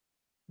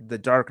The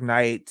Dark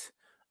Knight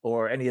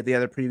or any of the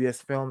other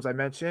previous films I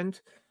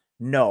mentioned?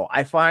 No,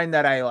 I find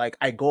that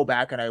I go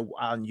back and I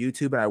on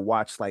YouTube and I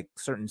watch like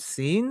certain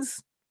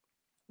scenes,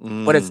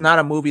 but it's not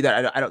a movie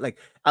that I don't like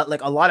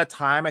a lot of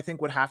time I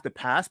think would have to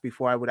pass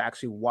before I would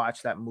actually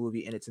watch that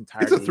movie in its It's a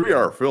entirety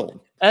 3-hour again. film.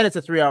 And it's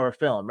a 3-hour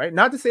film, right?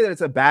 Not to say that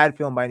it's a bad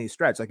film by any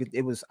stretch. Like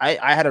it was,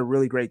 I had a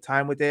really great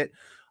time with it.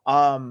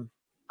 I'm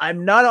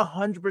not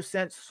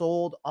 100%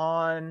 sold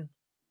on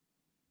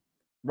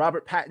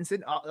Robert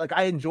Pattinson. Like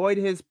I enjoyed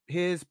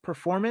his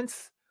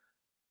performance.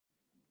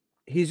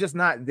 He's just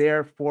not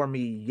there for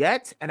me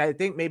yet, and I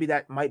think maybe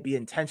that might be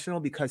intentional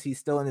because he's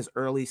still in his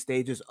early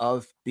stages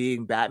of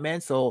being Batman.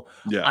 So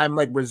Yeah. I'm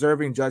like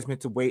reserving judgment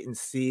to wait and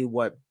see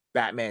what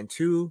Batman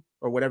 2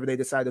 or whatever they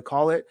decide to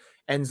call it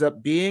ends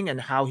up being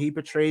and how he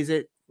portrays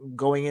it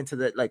going into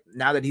the like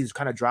now that he's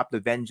kind of dropped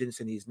the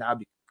vengeance and he's now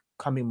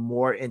becoming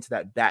more into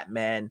that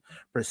Batman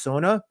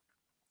persona.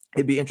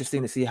 It'd be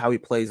interesting to see how he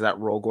plays that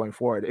role going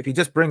forward. If he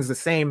just brings the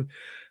same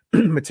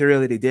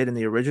material that he did in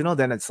the original,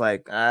 then it's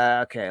like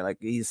okay, like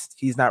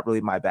he's not really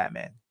my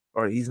Batman,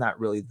 or he's not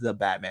really the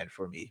Batman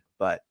for me.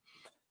 But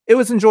it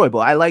was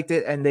enjoyable. I liked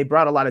it, and they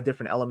brought a lot of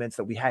different elements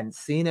that we hadn't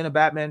seen in a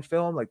Batman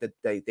film. Like that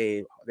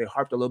they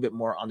harped a little bit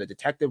more on the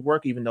detective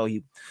work, even though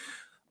he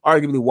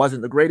arguably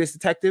wasn't the greatest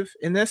detective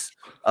in this.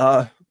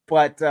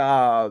 But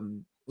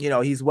you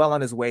know, he's well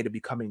on his way to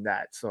becoming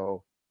that.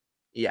 So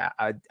yeah,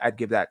 I'd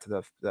give that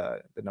to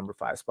the number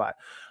 5 spot.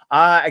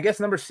 I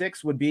guess number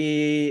 6 would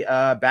be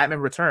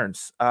Batman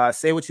Returns.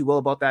 Say what you will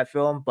about that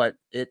film, but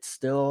it's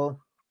still,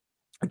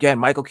 again,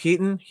 Michael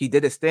Keaton. He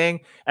did his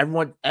thing.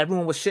 Everyone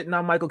was shitting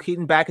on Michael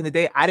Keaton back in the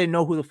day. I didn't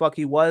know who the fuck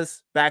he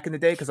was back in the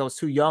day because I was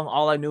too young.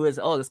 All I knew is,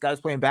 oh, this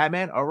guy's playing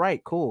Batman. All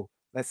right, cool.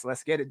 Let's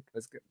get it.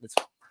 Let's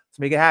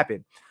make it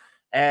happen.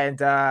 And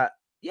yeah,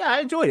 I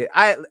enjoyed it.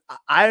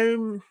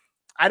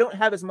 I don't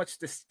have as much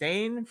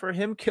disdain for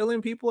him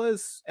killing people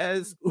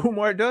as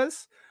Umar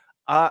does.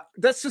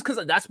 That's just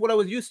because that's what I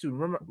was used to.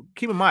 Remember,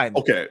 keep in mind.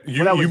 Okay,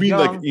 you mean young,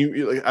 like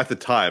you like at the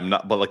time,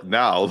 not but like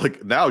now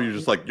you're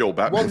just like, yo,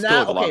 Batman still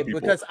like a lot of people.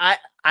 Because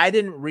I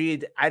didn't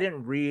read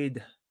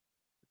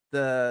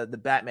the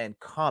Batman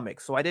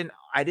comics, so I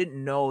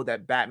didn't know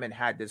that Batman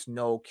had this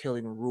no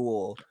killing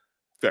rule.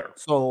 Fair.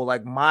 So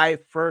like my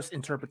first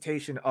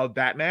interpretation of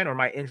Batman, or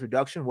my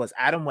introduction, was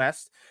Adam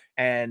West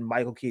and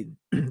Michael Keaton.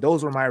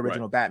 Those were my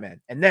original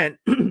Batman. And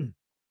then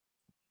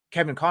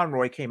Kevin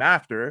Conroy came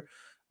after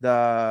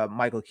the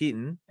Michael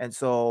Keaton. And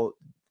so,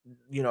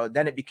 you know,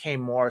 then it became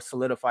more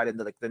solidified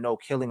into like the no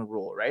killing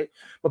rule, right?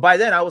 But by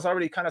then I was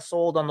already kind of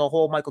sold on the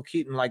whole Michael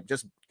Keaton, like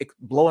just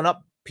blowing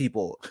up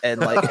people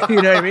and like,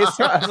 you know what I mean?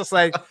 So I was just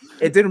like,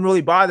 it didn't really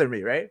bother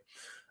me, right?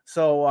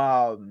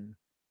 So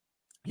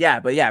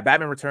yeah, but yeah,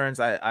 Batman Returns,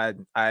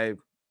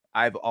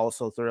 I've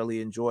also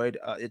thoroughly enjoyed.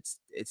 It's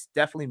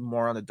definitely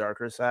more on the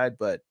darker side,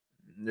 but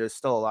there's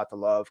still a lot to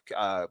love.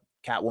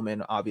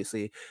 Catwoman,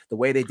 obviously, the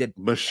way they did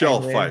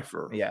Michelle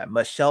Pfeiffer. Yeah,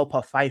 Michelle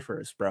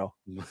Pfeiffer's, bro.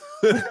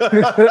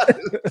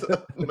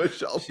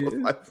 Michelle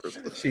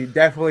Pfeiffer. She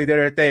definitely did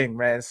her thing,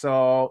 man.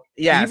 So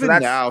yeah, even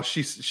now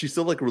she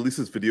still like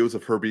releases videos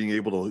of her being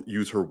able to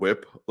use her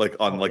whip like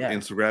on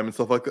Instagram and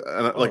stuff like that.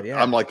 And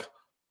I'm like,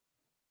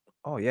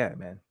 oh yeah,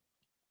 man.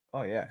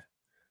 Oh yeah,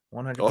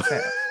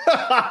 100%.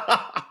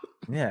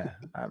 Yeah,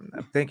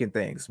 I'm thinking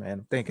things, man.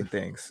 I'm thinking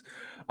things.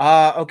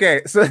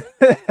 Okay, so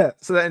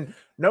then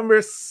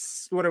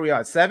what are we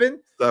on? 7?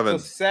 7. So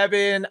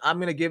 7. I'm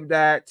gonna give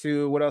that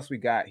to what else we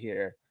got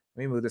here.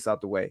 Let me move this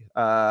out the way.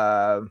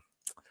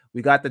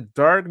 We got the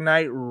Dark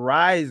Knight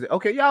Rises.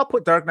 Okay, yeah, I'll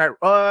put Dark Knight.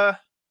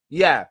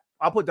 Yeah,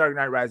 I'll put Dark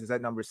Knight Rises at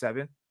number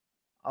 7.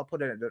 I'll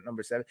put it at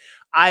number 7.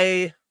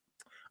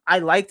 I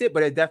liked it,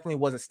 but it definitely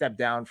was a step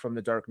down from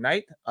the Dark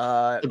Knight.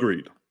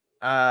 Agreed.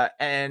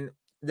 And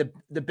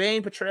the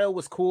Bane portrayal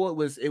was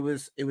cool. It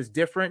was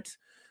different.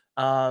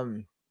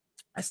 I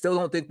still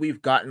don't think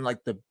we've gotten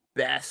like the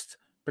best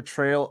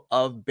portrayal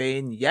of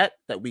Bane yet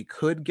that we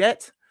could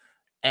get,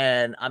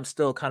 and I'm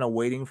still kind of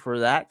waiting for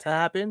that to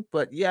happen.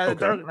 But yeah, the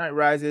Dark Knight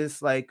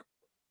Rises like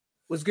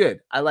was good.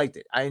 I liked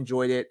it. I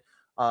enjoyed it.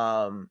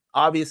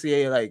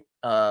 Obviously, like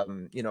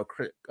you know,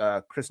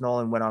 Chris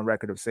Nolan went on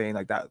record of saying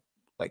like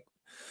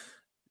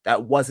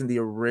that wasn't the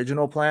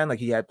original plan. Like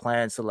he had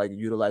plans to like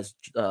utilize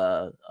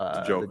the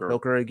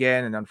Joker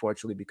again, and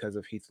unfortunately, because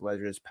of Heath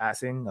Ledger's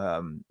passing,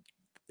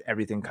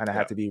 everything kind of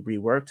had to be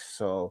reworked.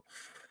 So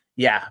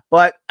yeah,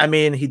 but I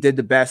mean, he did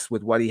the best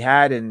with what he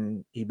had,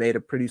 and he made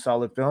a pretty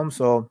solid film.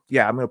 So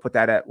yeah, I'm gonna put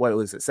that at what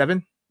was it,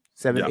 7,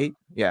 8?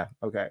 Yeah,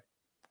 okay.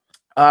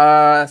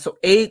 So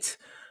 8,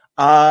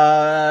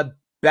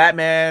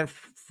 Batman.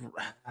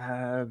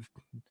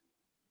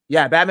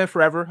 Yeah, Batman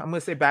Forever. I'm gonna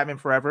say Batman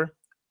Forever.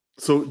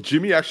 So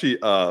Jimmy actually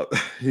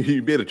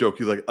he made a joke.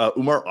 He's like,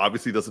 Umar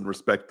obviously doesn't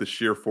respect the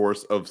sheer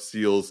force of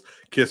Seal's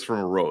kiss from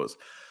a rose.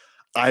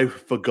 I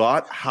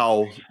forgot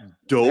how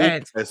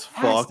dope as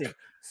fuck Fantastic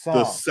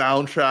the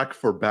song. soundtrack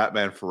for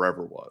Batman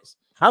Forever was.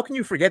 How can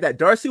you forget that?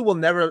 Darcy will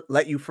never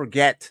let you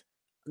forget.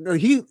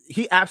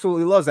 He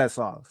absolutely loves that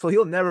song, so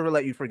he'll never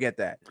let you forget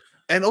that.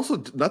 And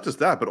also, not just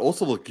that, but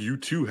also like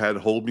U2 had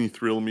 "Hold Me,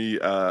 Thrill Me,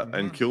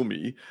 and Kill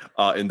Me"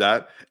 in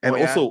that. And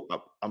also,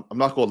 I'm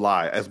not gonna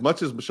lie, as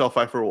much as Michelle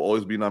Pfeiffer will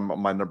always be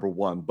my number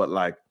one, but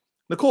like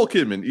Nicole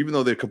Kidman, even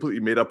though they completely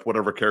made up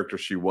whatever character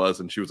she was,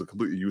 and she was a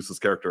completely useless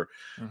character,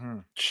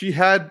 she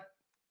had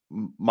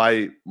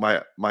my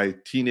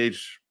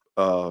teenage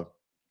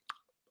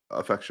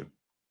attention.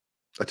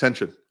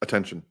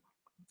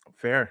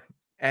 Fair.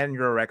 And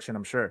your erection,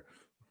 I'm sure.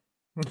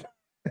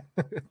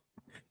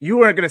 You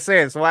weren't gonna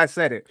say it, so I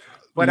said it.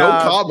 But no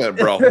comment,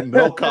 bro.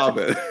 No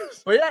comment.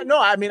 But yeah,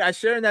 no, I mean, I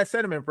share in that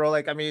sentiment, bro.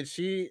 Like, I mean,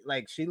 she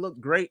looked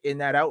great in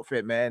that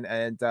outfit, man.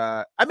 And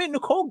I mean,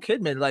 Nicole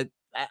Kidman, like,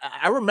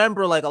 I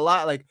remember like a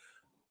lot, like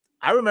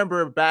I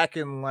remember back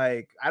in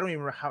like I don't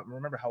even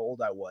remember how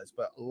old I was,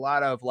 but a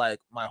lot of like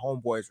my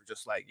homeboys were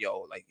just like,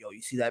 yo,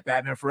 you see that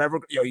Batman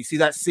Forever? Yo, you see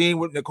that scene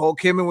with Nicole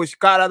Kidman when she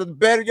got out of the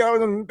bed,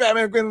 yo, and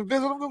Batman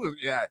invisible?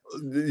 Yeah,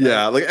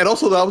 like, and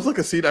also that was like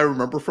a scene I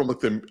remember from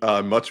like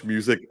the Much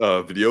Music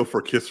video for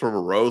 "Kiss from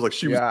a Rose." Like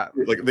she was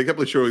like they kept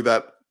like showing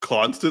that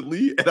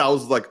constantly, and I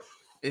was like,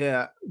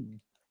 that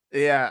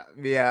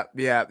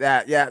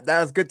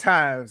was good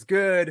times,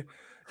 good.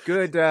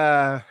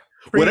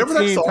 Whenever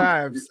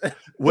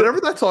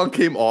that song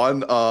came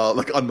on,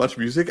 like on Much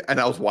Music, and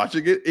I was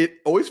watching it, it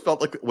always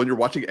felt like when you're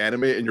watching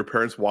anime and your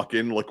parents walk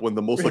in, like when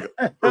the most like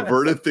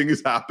perverted thing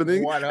is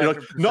happening. You're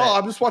like, no,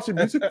 I'm just watching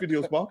music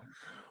videos, mom.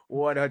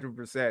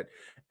 100%.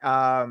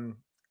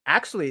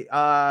 Actually,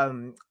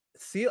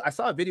 Seal, I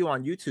saw a video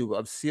on YouTube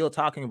of Seal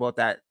talking about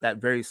that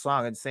very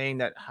song and saying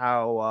that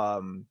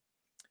how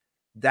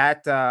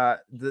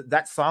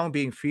that song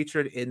being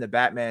featured in the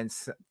Batman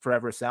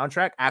Forever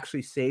soundtrack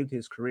actually saved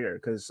his career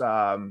because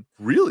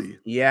really,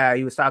 yeah,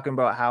 he was talking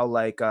about how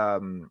like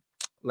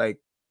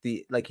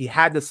he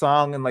had the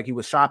song and like he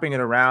was shopping it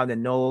around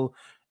and no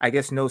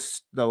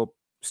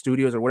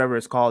studios or whatever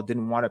it's called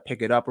didn't want to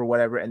pick it up or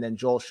whatever, and then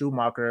Joel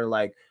Schumacher,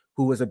 like,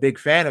 who was a big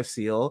fan of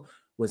Seal,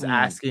 was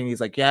asking,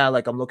 he's like, yeah,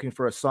 like I'm looking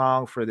for a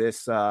song for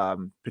this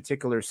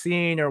particular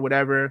scene or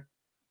whatever,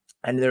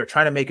 and they were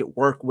trying to make it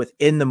work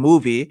within the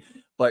movie,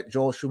 but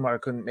Joel Schumacher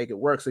couldn't make it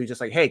work. So he's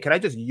just like, hey, can I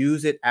just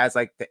use it as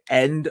like the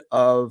end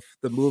of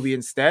the movie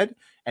instead?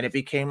 And it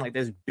became like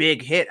this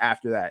big hit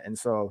after that. And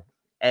so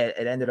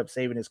it ended up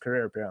saving his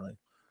career, apparently.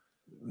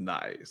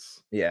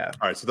 Nice. Yeah.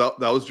 All right. So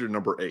that was your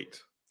number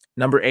 8.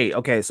 Number 8.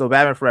 Okay. So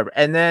Batman Forever.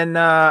 And then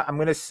I'm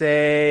going to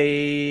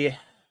say,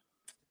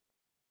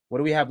 what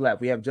do we have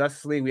left? We have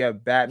Justice League. We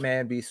have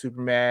Batman v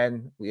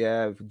Superman. We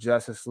have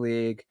Justice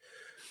League.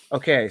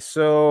 Okay.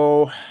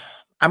 So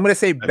I'm going to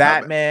say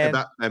Batman.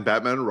 And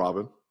Batman and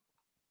Robin.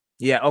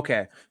 Yeah,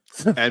 okay.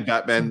 And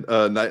Batman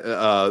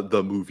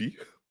the movie.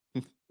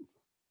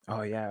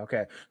 Oh, yeah,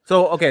 okay.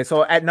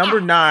 So at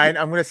number 9,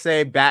 I'm going to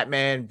say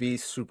Batman v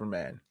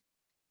Superman.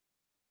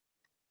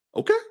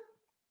 Okay.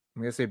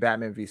 I'm going to say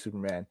Batman v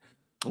Superman.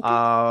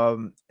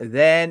 Okay.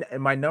 Then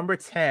in my number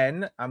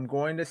 10, I'm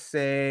going to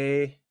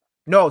say...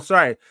 No,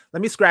 sorry.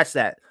 Let me scratch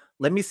that.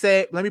 Let me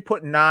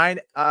put 9.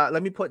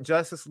 Let me put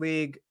Justice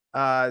League,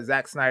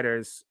 Zack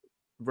Snyder's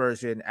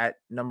version at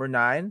number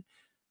 9.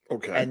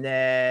 Okay. And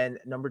then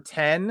number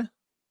 10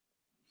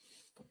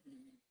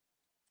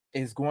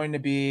 is going to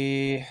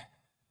be...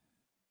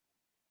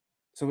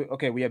 So,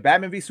 we have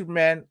Batman v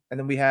Superman, and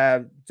then we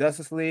have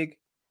Justice League,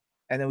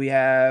 and then we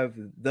have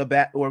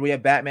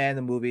Batman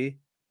the movie,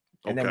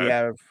 and then we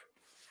have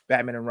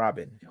Batman and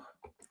Robin.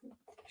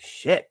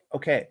 Shit.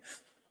 Okay.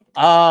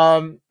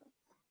 I'm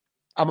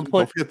gonna put.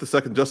 Don't forget the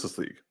second Justice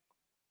League.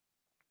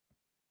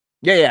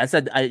 Yeah. I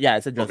said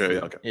Justice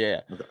League. Okay. Yeah.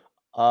 Okay.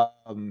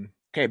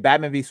 Okay.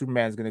 Batman v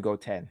Superman is gonna go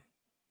 10.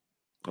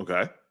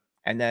 Okay.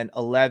 And then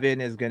 11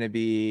 is gonna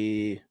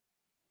be.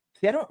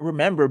 See, I don't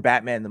remember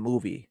Batman the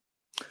movie.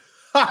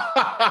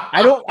 I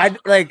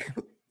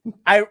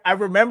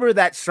remember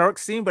that shark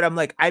scene, but I'm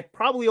like, I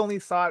probably only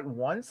saw it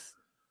once.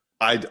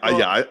 I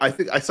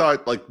think I saw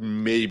it like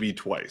maybe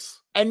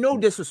twice. And no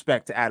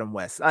disrespect to Adam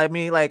West. I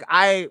mean, like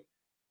every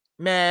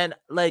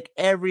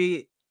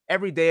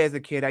day as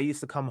a kid, I used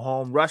to come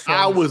home, rush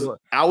home.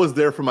 I was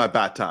there for my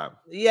bat time.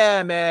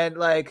 Yeah, man.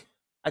 Like,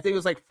 I think it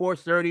was like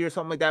 4:30 or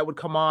something like that would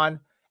come on,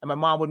 and my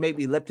mom would make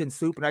me Lipton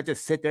soup, and I'd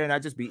just sit there and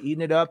I'd just be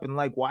eating it up and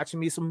like watching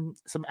me some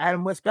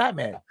Adam West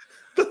Batman.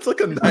 That's like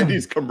a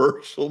 90s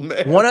commercial,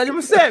 man.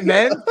 100%,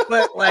 man.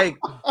 But like,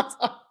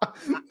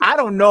 I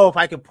don't know if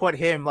I could put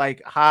him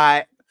like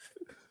high.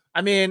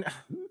 I mean,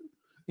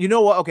 you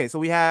know what? Okay, so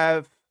we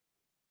have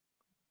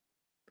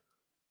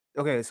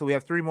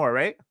 3 more,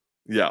 right?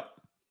 Yeah.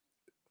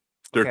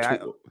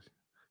 Yeah.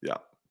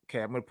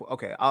 Okay, I'm gonna put.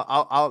 Okay,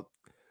 I'll.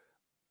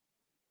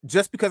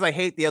 Just because I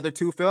hate the other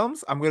 2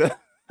 films, I'm gonna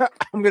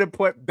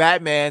put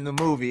Batman the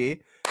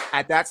movie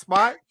at that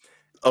spot,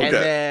 okay. And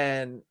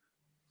then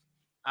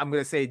I'm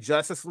gonna say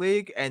Justice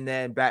League and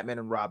then Batman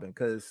and Robin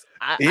because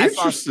I thought,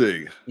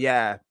 Interesting.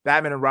 yeah,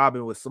 Batman and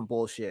Robin was some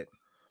bullshit.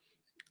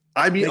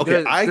 I mean, Like,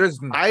 okay, there's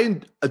I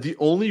the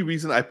only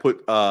reason I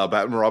put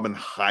Batman and Robin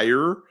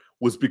higher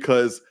was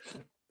because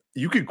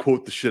you could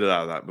quote the shit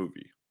out of that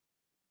movie.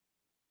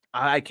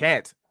 I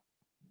can't.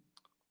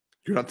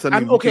 You're not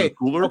sending me okay. to the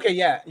cooler? Okay,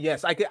 yeah,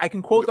 yes, I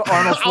can quote the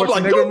Arnold I'm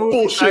like, Schwarzenegger don't movie.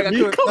 bullshit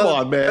me. Come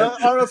on, man.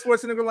 The Arnold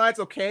Schwarzenegger lines,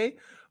 okay,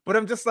 but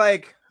I'm just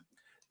like,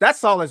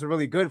 that's all it's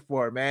really good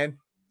for, man.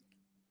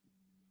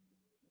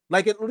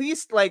 Like, at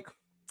least like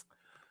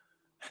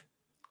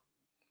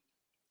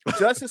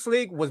Justice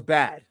League was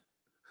bad.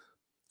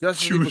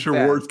 Choose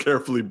your words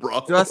carefully, bro.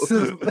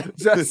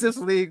 Justice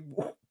League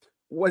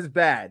was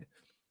bad,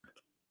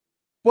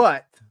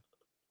 but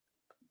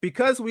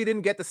because we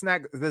didn't get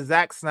the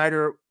Zack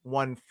Snyder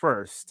one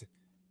first,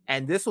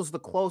 and this was the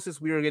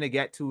closest we were going to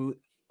get to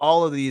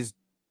all of these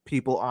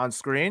people on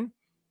screen,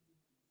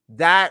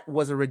 that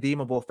was a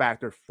redeemable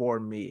factor for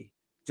me,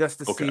 just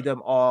to see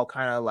them all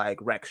kind of like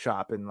wreck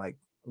shop and like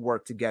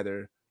work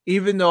together.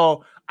 Even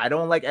though I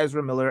don't like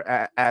Ezra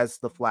Miller as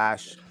the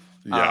Flash.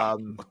 Yeah.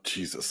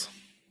 Jesus.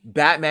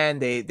 Batman,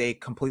 they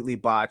completely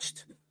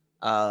botched.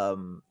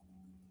 You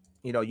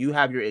know, you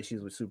have your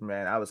issues with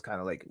Superman. I was kind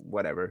of like,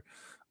 whatever.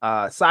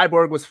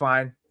 Cyborg was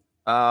fine.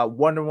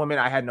 Wonder Woman,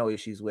 I had no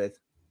issues with.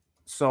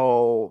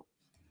 So,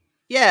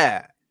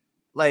 yeah,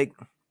 like,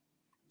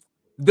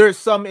 there's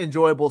some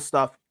enjoyable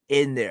stuff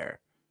in there.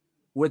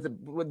 With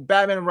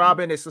Batman and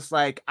Robin, it's just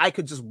like I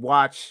could just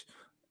watch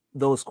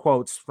those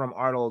quotes from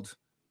Arnold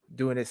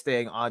doing his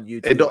thing on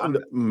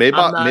YouTube.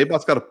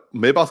 Maybach's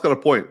got a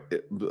point.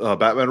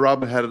 Batman and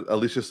Robin had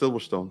Alicia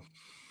Silverstone.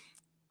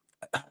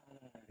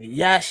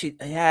 Yeah,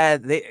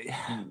 they.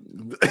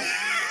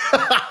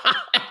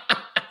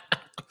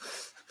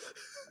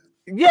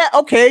 Yeah,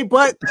 okay,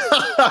 but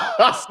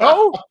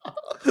so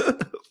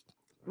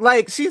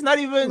like she's not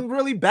even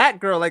really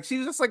Batgirl. Like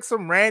she's just like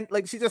some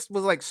like she just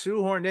was like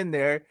shoehorned in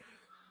there,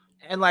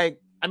 and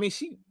like I mean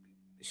she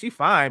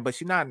fine, but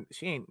she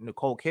ain't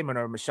Nicole Kidman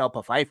or Michelle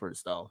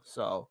Pfeiffer's though.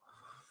 So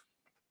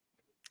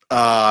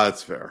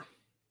that's fair.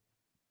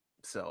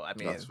 So I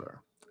mean, that's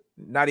fair.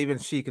 Not even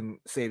she can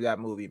save that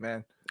movie,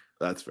 man.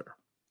 That's fair.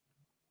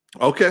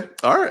 Okay,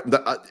 all right.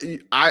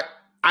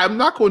 I'm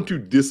not going to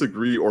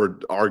disagree or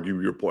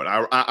argue your point.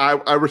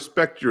 I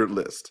respect your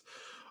list.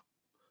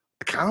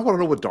 I kind of want to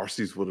know what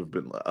Darcy's would have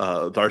been.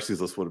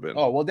 Darcy's list would have been.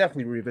 Oh, we'll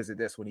definitely revisit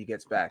this when he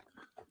gets back.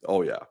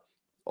 Oh yeah,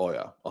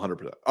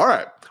 100%. All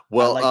right.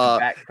 Well, I like the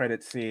back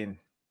credit scene.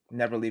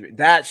 Never leave it.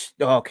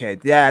 Okay.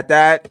 Yeah,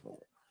 that.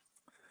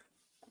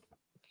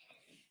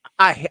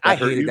 I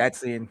hated that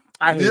scene.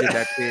 I hated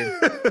that scene.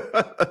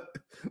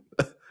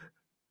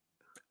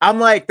 I'm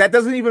like, that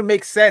doesn't even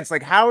make sense.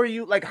 Like, how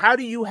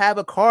do you have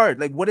a card?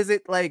 Like, what is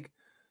it like?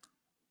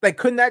 Like,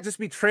 couldn't that just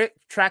be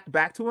tracked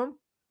back to him?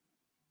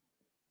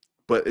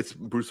 But it's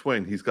Bruce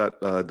Wayne. He's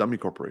got dummy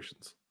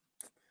corporations.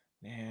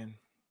 Man,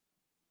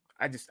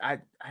 I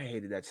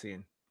hated that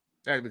scene.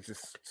 That was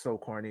just so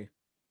corny.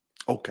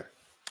 Okay.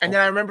 And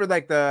then I remember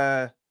like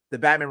the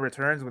Batman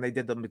Returns when they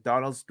did the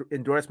McDonald's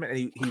endorsement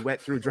and he went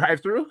through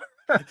drive-through.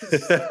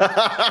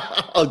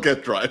 I'll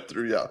get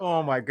drive-through, yeah.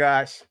 Oh my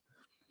gosh.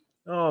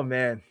 Oh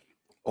man.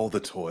 Oh,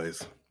 the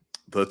toys.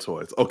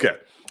 Okay.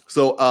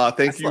 So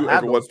thank you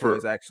everyone for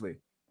toys, actually.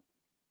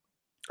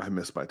 I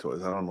miss my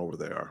toys. I don't know where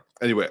they are.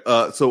 Anyway,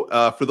 so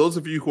for those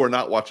of you who are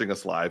not watching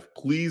us live,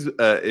 please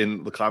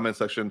in the comment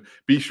section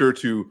be sure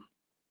to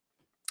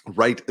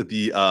write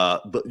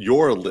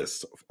your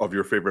list of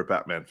your favorite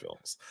Batman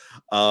films.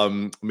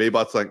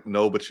 Maybot's like,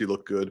 no, but she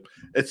looked good.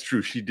 It's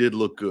true, she did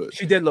look good.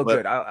 She did look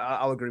good.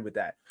 I'll agree with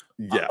that.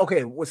 Yeah.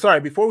 Okay. Well,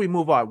 sorry. Before we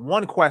move on,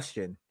 one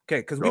question.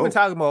 Okay, because we've been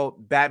talking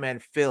about Batman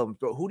films,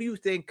 but who do you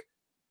think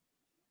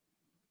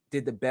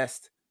did the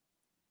best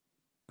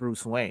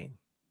Bruce Wayne?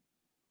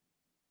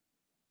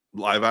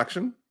 Live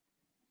action,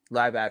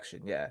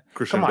 yeah.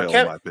 Christian Bale,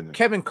 in my opinion.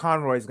 Kevin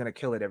Conroy is gonna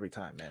kill it every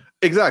time, man.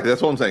 Exactly,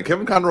 that's what I'm saying.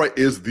 Kevin Conroy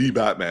is the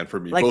Batman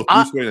for me, like, both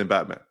Bruce Wayne and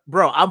Batman.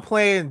 Bro, I'm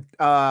playing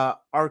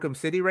Arkham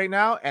City right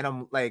now, and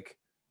I'm like,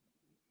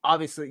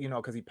 obviously, you know,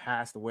 because he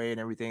passed away and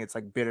everything, it's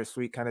like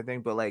bittersweet kind of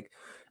thing. But like,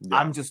 yeah.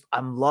 I'm just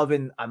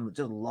loving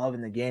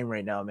the game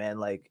right now, man.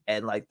 Like,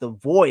 and like the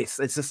voice,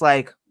 it's just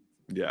like,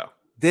 yeah,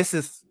 this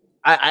is.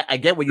 I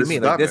get what you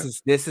mean. Like,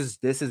 this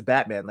is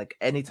Batman. Like,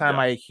 anytime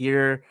I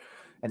hear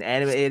an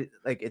animated,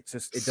 like, it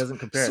doesn't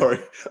compare. Sorry,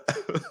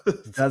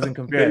 it doesn't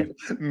compare.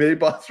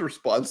 Maybot's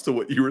response to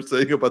what you were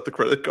saying about the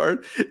credit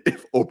card: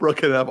 if Oprah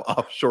can have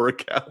offshore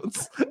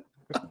accounts,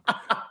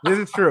 this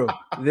is true.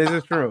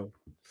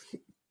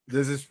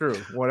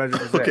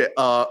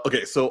 100%.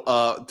 Okay. So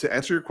to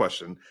answer your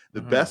question, the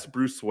best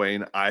Bruce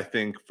Wayne, I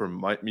think,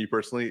 from me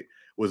personally,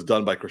 was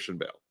done by Christian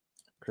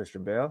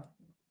Bale.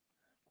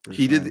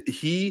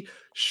 He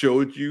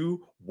showed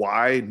you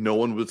why no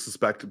one would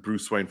suspect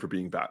Bruce Wayne for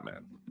being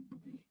Batman.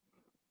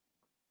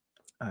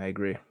 I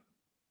agree.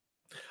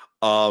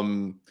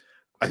 I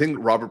think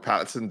Robert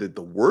Pattinson did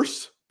the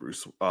worst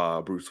Bruce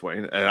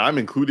Wayne, and I'm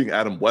including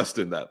Adam West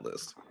in that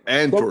list,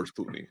 and George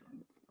Clooney.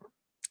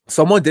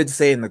 Someone did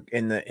say in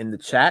the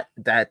chat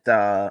that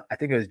I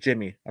think it was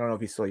Jimmy. I don't know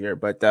if he's still here,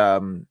 but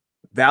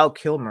Val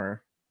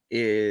Kilmer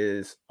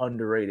is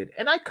underrated,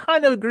 and I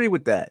kind of agree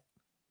with that.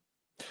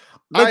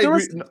 Like I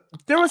agree.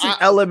 there was an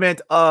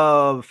element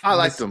of I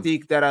liked him.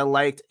 mystique that I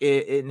liked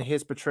in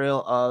his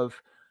portrayal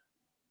of.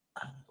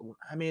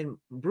 I mean,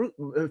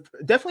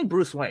 definitely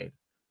Bruce Wayne.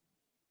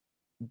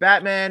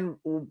 Batman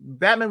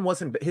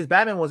wasn't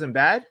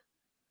bad,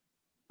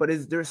 but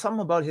there's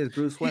something about his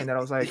Bruce Wayne that I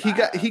was like, he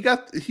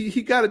got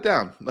it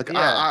down. Like,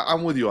 yeah.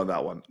 I'm with you on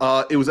that one.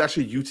 It was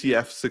actually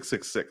UTF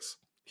 666.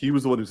 He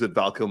was the one who said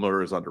Val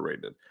Kilmer is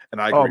underrated, and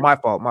I agree.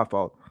 Oh, my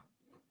fault.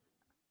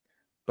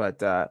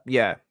 But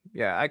yeah,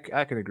 I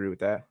can agree with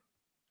that.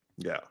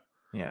 Yeah.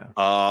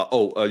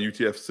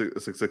 UTF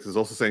 666 is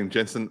also saying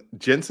Jensen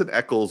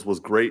Ackles was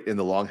great in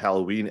the Long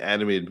Halloween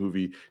animated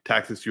movie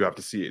Tactics. You have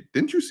to see it.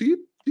 Didn't you see it?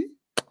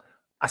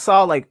 I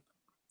saw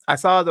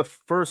the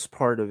first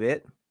part of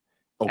it,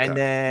 and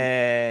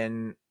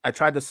then I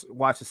tried to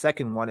watch the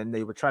second one, and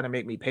they were trying to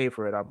make me pay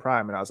for it on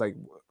Prime, and I was like,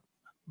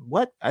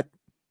 "What? I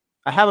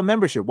have a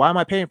membership. Why am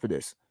I paying for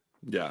this?"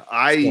 Yeah,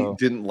 I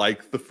didn't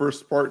like the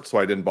first part, so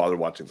I didn't bother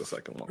watching the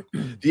second one.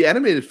 The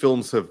animated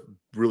films have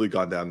really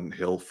gone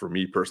downhill for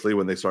me personally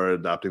when they started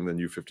adapting the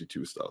New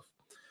 52 stuff.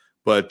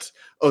 But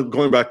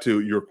going back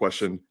to your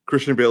question,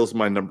 Christian Bale is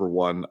my number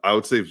one. I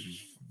would say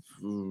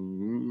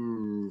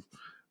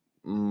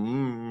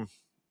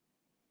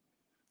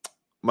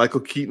Michael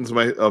Keaton's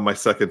my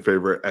second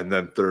favorite, and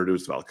then third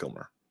is Val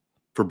Kilmer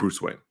for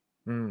Bruce Wayne.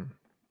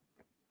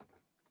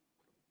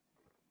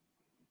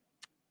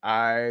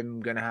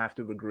 I'm gonna have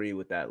to agree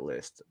with that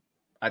list.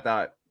 I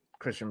thought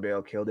Christian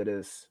Bale killed it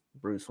as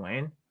Bruce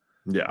Wayne.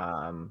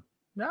 Yeah.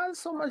 Not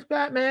so much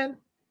Batman.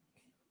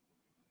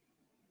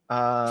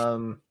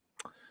 And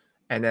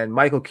then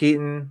Michael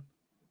Keaton.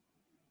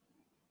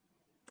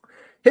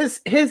 His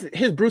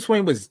Bruce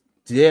Wayne was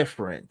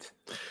different.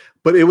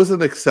 But it was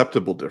an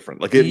acceptable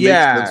different. Like, it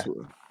makes sense.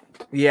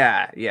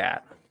 Yeah.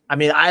 I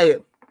mean, I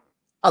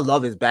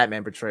love his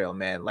Batman portrayal,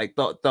 man. Like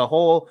the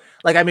whole,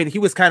 like, I mean, he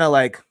was kind of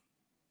like,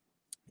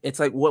 it's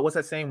like, what's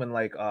that saying when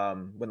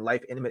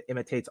life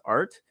imitates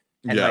art,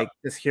 and like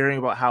just hearing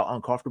about how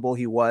uncomfortable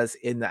he was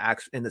in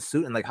the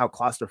suit, and like how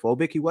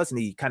claustrophobic he was, and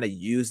he kind of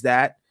used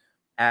that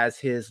as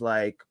his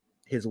way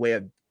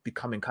of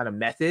becoming kind of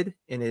method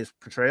in his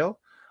portrayal.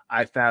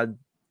 I found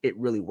it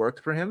really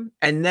worked for him.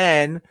 And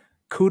then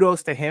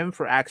kudos to him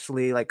for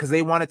actually, like, because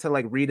they wanted to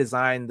like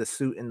redesign the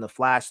suit in the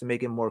Flash to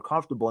make it more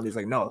comfortable, and he's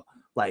like, no,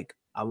 like,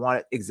 I want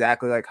it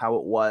exactly like how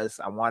it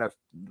was. I want to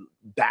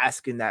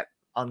bask in that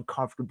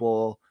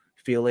uncomfortable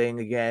feeling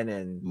again.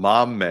 And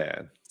my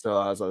man. So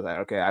I was like,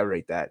 okay, I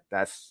rate that.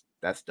 That's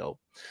dope.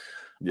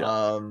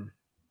 Yeah.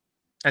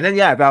 And then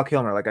Val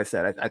Kilmer, like I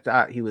said, I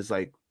thought he was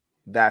like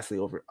vastly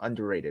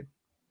underrated.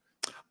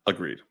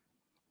 Agreed.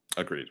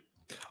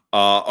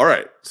 All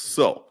right.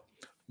 So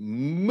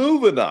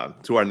moving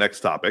on to our next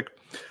topic.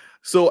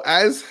 So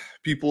as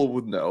people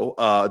would know,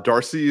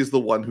 Darcy is the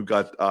one who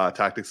got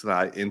Tactics and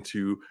I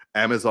into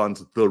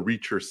Amazon's The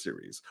Reacher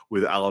series,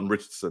 with Alan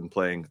Richardson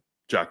playing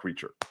Jack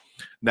Reacher.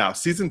 Now,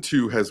 season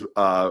 2 has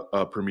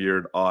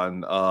premiered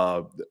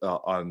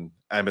on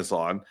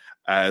Amazon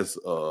as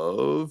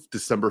of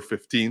December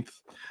 15th,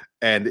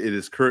 and it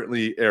is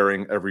currently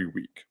airing every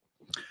week.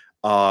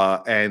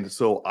 And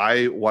so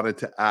I wanted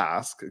to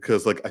ask,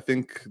 because like I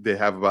think they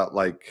have about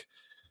like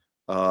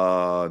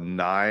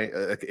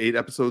 8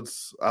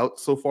 episodes out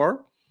so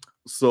far.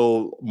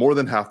 So more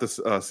than half this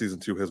season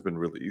 2 has been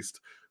released.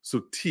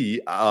 So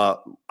T,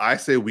 I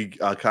say we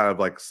kind of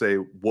like say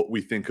what we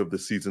think of the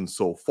season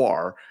so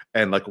far,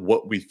 and like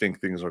what we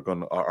think things are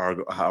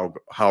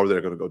how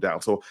they're gonna go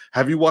down. So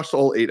have you watched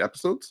all 8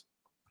 episodes?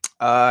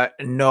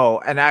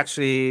 No, and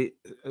actually,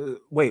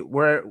 wait,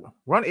 we're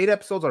on 8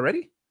 episodes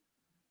already?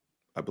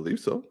 I believe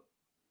so.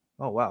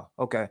 Oh wow.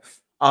 Okay.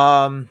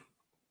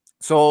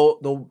 So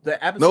the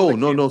episode.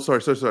 No.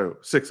 Sorry. 6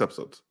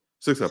 episodes.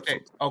 6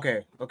 episodes.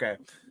 Okay.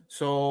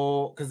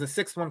 So because the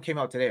 6th one came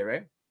out today,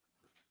 right?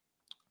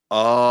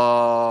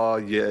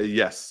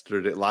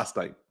 Yesterday, last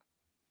night.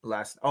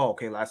 Last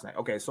night.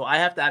 Okay, so I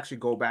have to actually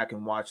go back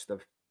and watch the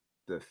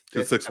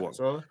 6th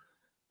one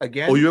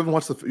again. Oh, you haven't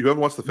watched the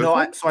 5th no,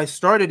 one? So I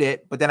started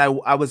it, but then I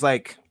was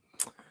like,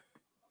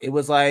 it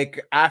was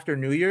like after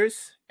New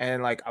Year's,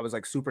 and like I was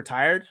like super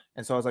tired,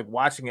 and so I was like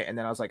watching it, and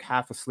then I was like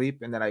half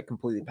asleep, and then I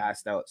completely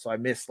passed out. So I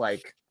missed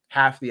like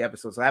half the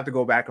episodes. So I have to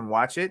go back and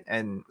watch it,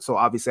 and so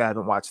obviously I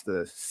haven't watched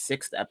the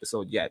 6th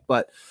episode yet.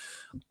 But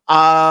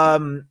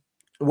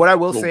what I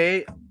will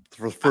say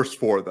for the first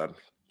 4 then.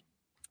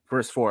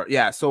 First 4.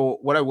 Yeah. So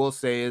what I will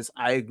say is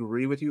I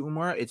agree with you,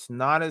 Umar. It's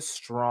not as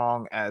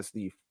strong as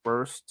the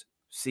first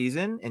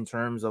season in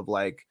terms of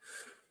like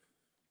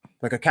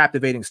a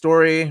captivating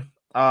story.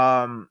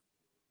 That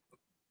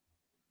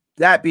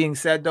being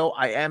said, though,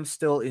 I am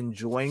still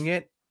enjoying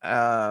it.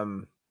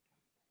 And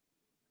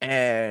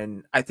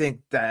I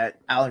think that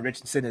Alan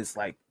Richardson is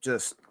like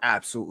just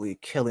absolutely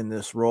killing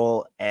this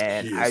role.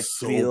 And he is I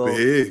so feel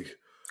big.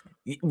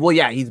 Well,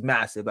 yeah, he's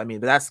massive. I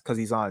mean, but that's because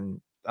he's on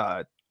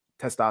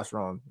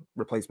testosterone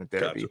replacement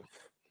therapy.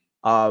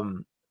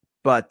 Gotcha.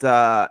 But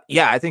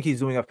yeah, I think he's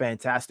doing a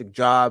fantastic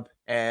job,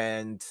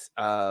 and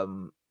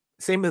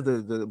same with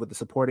the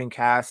supporting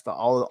cast.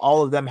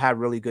 All of them have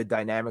really good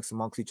dynamics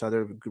amongst each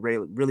other,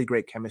 really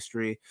great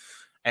chemistry,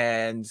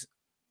 and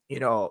you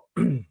know,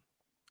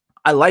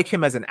 I like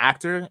him as an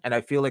actor, and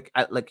I feel like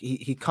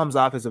he comes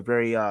off as a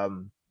very a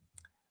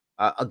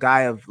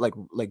guy of like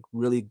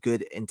really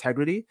good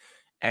integrity.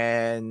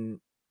 And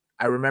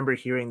I remember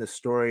hearing the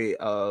story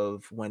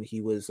of when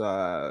he was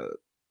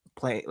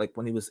playing, like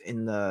when he was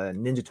in the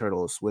Ninja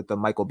Turtles with the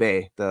Michael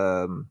Bay, when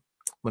Oh,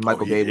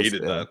 Michael he Bay was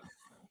hated that.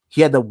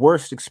 he had the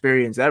worst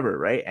experience ever,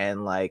 right?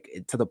 And like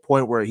to the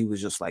point where he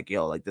was just like,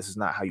 yo, like this is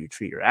not how you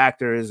treat your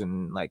actors,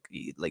 and like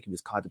he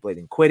was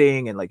contemplating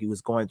quitting, and like he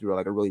was going through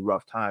like a really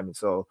rough time. And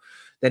so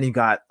then he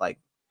got like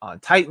on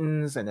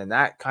Titans, and then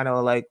that kind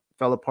of like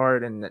fell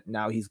apart, and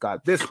now he's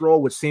got this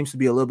role which seems to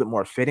be a little bit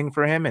more fitting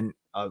for him. And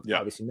Yeah.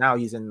 obviously now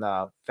he's in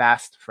the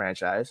Fast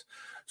franchise,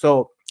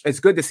 so it's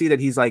good to see that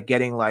he's like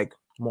getting like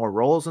more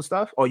roles and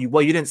stuff. Oh, you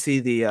didn't see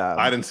the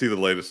I didn't see the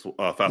latest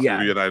Fast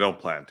movie, and I don't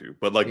plan to.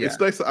 But like, it's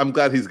nice. I'm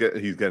glad he's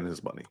getting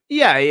his money.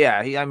 Yeah.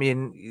 I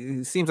mean,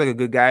 he seems like a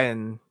good guy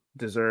and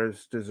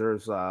deserves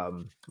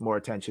more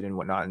attention and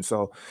whatnot. And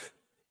so,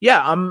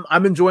 yeah,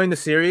 I'm enjoying the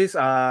series.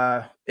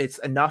 It's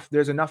enough.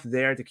 There's enough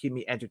there to keep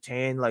me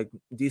entertained. Like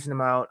decent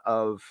amount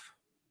of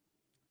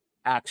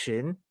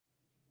action.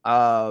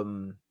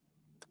 The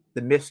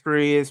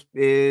mystery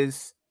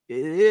is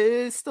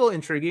still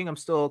intriguing. I'm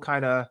still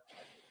kind of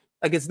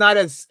like it's not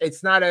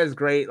as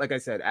great, like I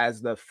said,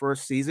 as the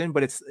first season,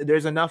 but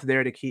there's enough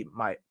there to keep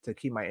my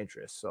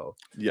interest. So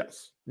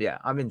yes, yeah,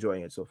 I'm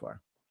enjoying it so far.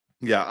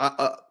 Yeah,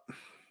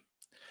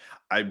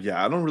 I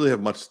don't really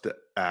have much to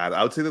add.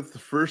 I would say that the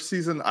first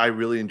season I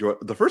really enjoyed.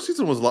 The first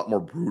season was a lot more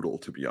brutal,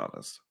 to be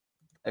honest.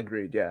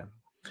 Agreed. Yeah.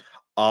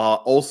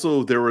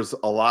 Also, there was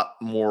a lot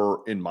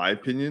more, in my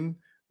opinion,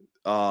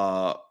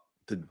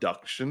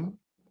 deduction.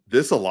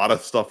 A lot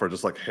of stuff are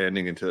just like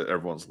handing into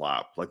everyone's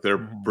lap. Like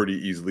they're pretty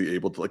easily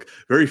able to, like,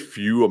 very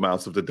few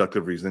amounts of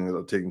deductive reasoning that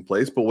are taking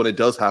place. But when it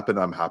does happen,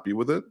 I'm happy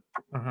with it.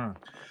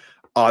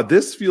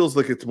 This feels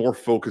like it's more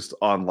focused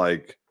on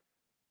like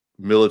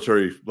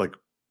military like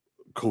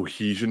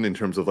cohesion in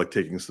terms of like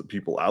taking some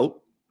people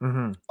out.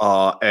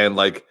 And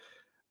like,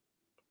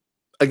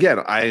 again,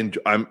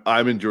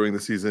 I'm enjoying the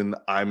season.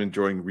 I'm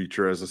enjoying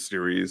Reacher as a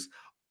series.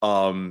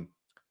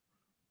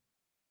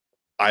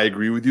 I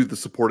agree with you. The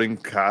supporting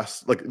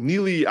cast, like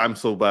Neely, I'm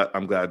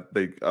glad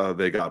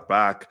they got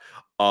back.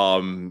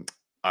 I'm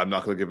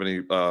not going to give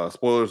any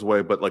spoilers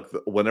away, but like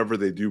whenever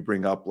they do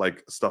bring up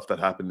like stuff that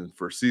happened in the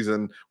first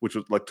season, which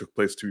was like took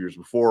place 2 years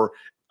before,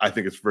 I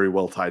think it's very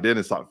well tied in.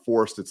 It's not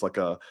forced. It's like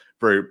a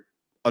very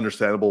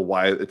understandable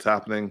why it's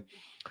happening.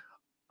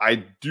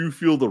 I do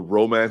feel the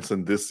romance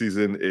in this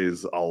season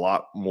is a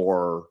lot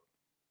more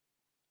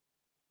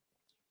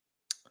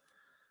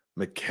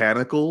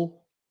mechanical.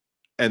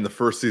 And the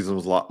first season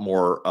was a lot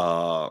more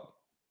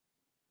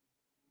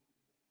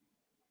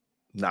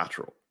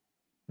natural.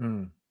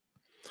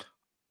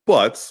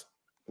 But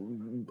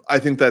I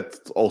think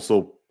that's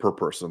also per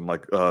person,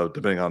 like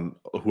depending on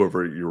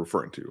whoever you're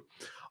referring to.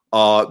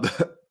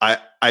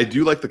 I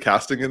do like the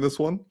casting in this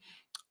one.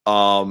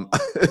 For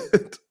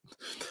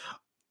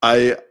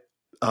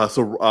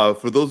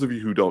those of you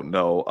who don't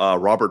know,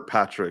 Robert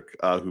Patrick,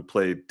 who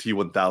played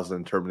T-1000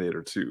 in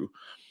Terminator 2,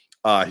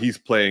 he's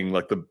playing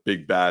like the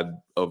big bad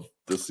of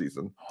this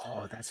season.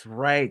 Oh, that's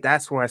right.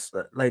 That's where I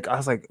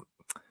was like,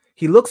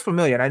 he looks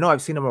familiar, and I know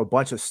I've seen him in a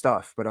bunch of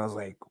stuff, but I was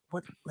like,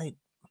 what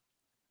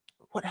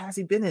has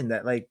he been in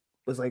that like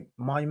was like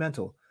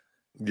monumental?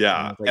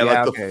 Yeah,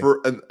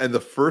 and the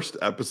first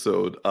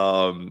episode,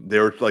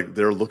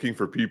 they're looking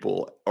for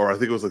people, or I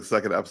think it was like the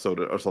second episode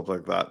or something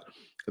like that.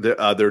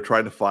 They're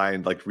trying to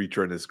find like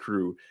Reacher and his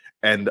crew,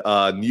 and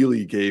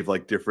Neely gave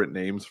like different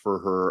names for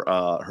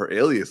her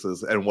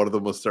aliases, and one of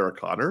them was Sarah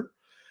Connor.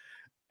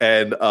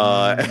 And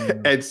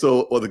and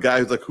so the guy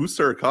who's like, who's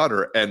Sarah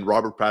Connor? And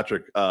Robert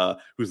Patrick,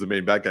 who's the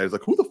main bad guy, is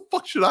like, how the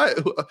fuck should I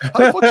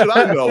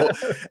know?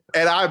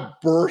 And I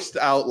burst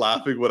out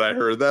laughing when I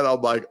heard that.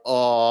 I'm like,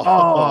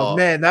 oh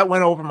man, that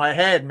went over my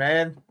head,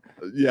 man.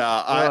 Yeah,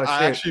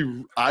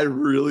 I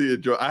really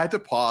enjoyed. I had to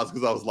pause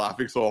because I was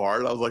laughing so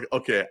hard. I was like,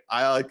 okay,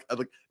 I like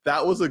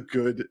that was a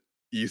good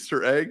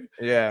Easter egg.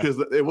 Yeah,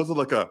 because it wasn't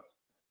like a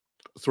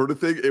sort of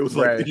thing. It was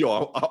like,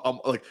 I'm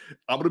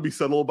gonna be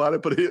subtle about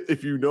it, but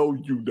if you know,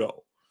 you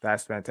know.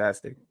 That's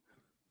fantastic.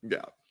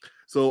 Yeah.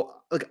 So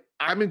like,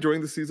 I'm enjoying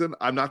the season.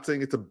 I'm not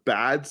saying it's a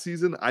bad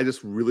season. I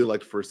just really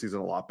liked first season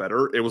a lot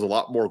better. It was a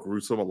lot more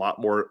gruesome, a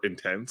lot more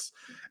intense,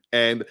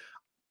 and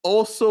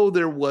also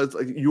there was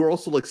like, you're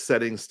also like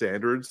setting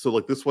standards. So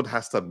like this one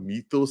has to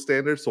meet those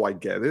standards. So I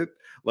get it.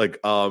 Like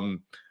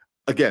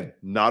again,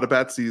 not a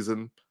bad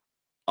season.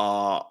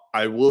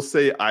 I will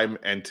say I'm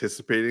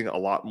anticipating a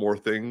lot more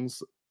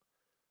things,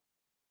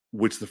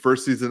 which the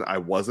first season I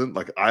wasn't.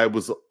 Like I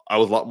was a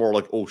lot more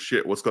like, oh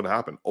shit, what's going to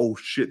happen? Oh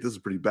shit, this is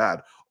pretty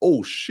bad.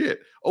 Oh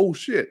shit.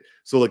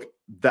 So like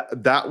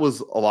that was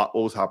a lot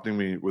what was happening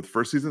to me with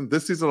first season.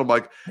 This season, I'm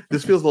like,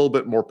 this feels a little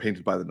bit more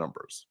painted by the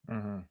numbers.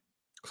 Mm-hmm.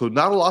 So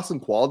not a loss in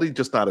quality,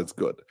 just not as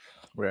good.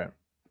 Right.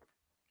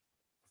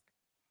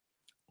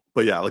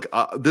 But yeah, like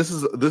this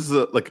is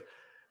like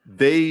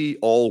they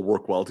all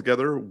work well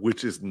together,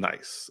 which is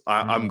nice.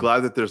 I'm glad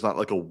that there's not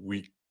like a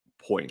weak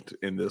point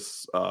in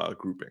this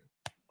grouping.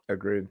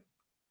 Agreed.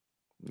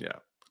 Yeah.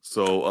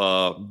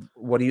 So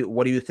what do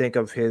you think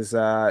of his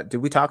did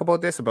we talk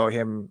about this, about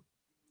him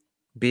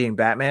being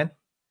Batman?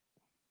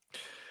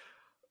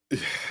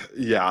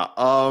 Yeah.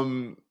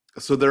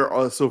 So there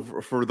are, so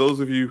for those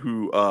of you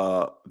who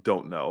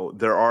don't know,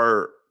 there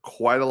are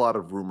quite a lot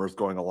of rumors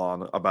going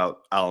along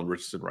about Alan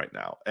Richardson right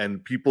now,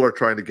 and people are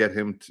trying to get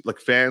him to, like,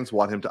 fans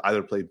want him to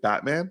either play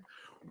Batman,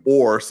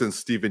 or since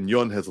Steven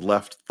Yeun has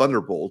left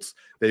Thunderbolts,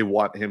 they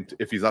want him to,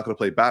 if he's not going to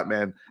play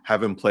Batman,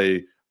 have him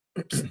play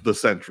the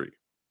Sentry.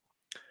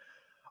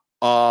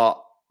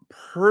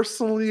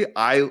 Personally,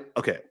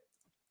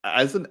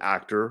 as an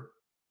actor,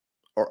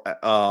 or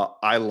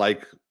I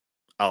like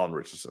Alan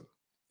Richardson.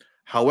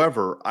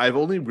 However, I've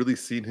only really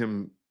seen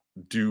him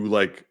do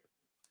like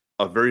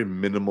a very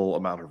minimal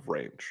amount of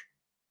range.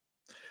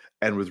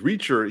 And with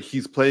Reacher,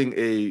 he's playing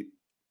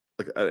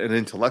an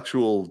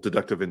intellectual,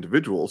 deductive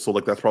individual. So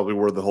like that's probably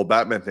where the whole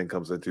Batman thing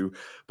comes into.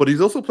 But he's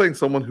also playing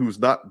someone who's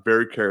not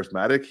very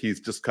charismatic. He's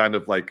just kind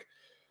of like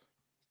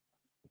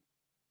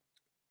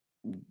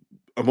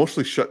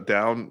emotionally shut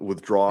down,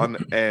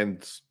 withdrawn,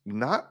 and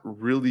not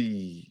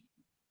really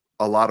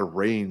a lot of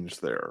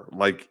range there.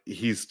 Like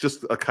he's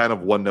just a kind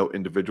of one-note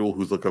individual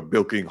who's like a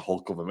bilking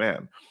hulk of a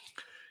man.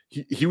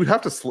 He would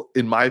have to,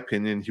 in my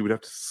opinion, he would have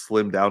to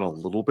slim down a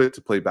little bit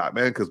to play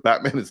Batman, because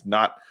Batman is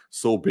not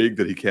so big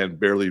that he can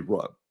barely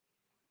run.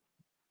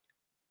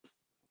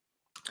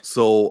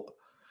 So,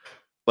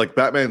 like,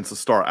 Batman's a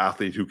star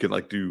athlete who can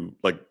like do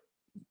like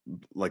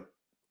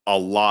a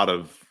lot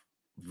of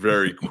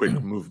very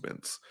quick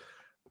movements.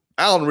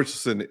 Alan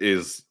Richardson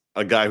is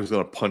a guy who's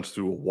going to punch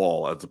through a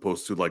wall as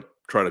opposed to like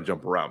try to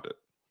jump around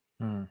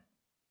it.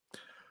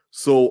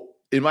 So,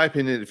 in my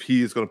opinion, if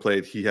he is going to play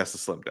it, he has to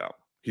slim down.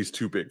 He's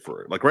too big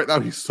for it. Like right now,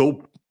 he's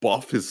so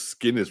buff, his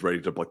skin is ready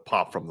to like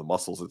pop from the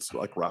muscles. It's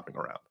like wrapping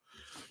around.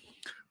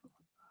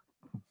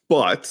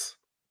 But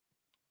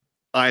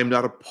I am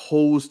not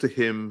opposed to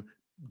him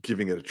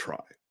giving it a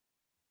try.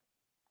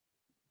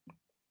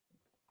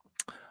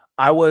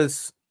 I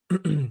was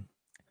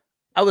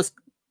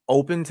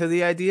open to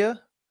the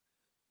idea,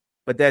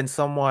 but then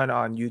someone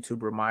on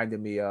YouTube reminded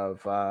me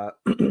of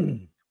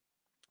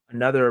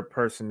another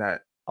person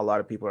that a lot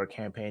of people are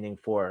campaigning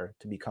for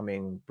to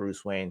becoming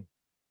Bruce Wayne.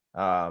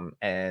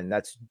 And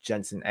that's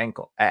Jensen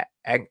Ackles.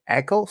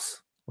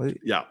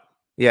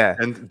 Yeah,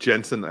 and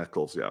Jensen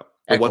Ackles,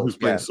 the one who's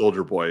playing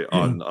Soldier Boy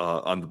on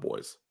The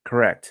Boys.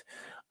 Correct.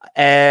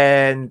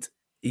 And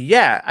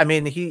yeah, I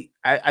mean,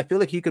 I feel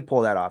like he could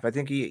pull that off. I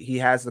think he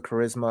has the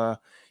charisma.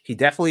 He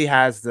definitely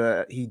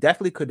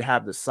could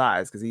have the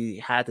size, because he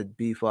had to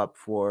beef up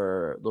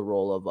for the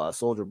role of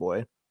Soldier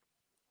Boy.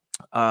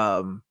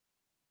 And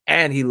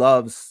he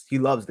loves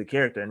the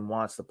character and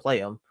wants to play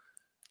him.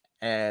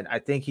 And I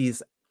think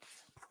he's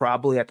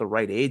probably at the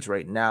right age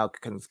right now,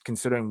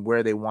 considering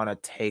where they want to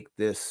take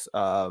this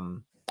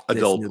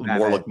adult,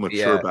 more like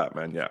mature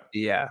Batman.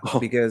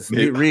 Because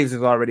Reeves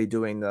is already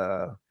doing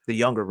the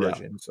younger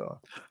version. So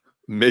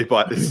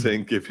Maybot is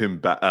saying give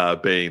him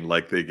Bane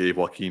like they gave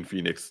Joaquin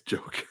Phoenix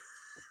Joker.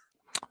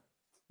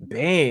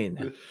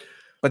 Bane,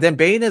 but then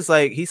Bane is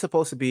like, he's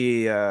supposed to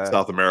be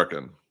South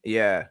American.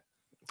 Yeah,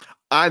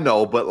 I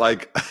know, but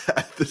like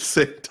at the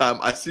same time,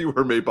 I see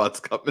where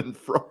Maybot's coming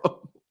from.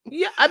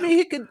 Yeah, I mean,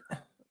 he could.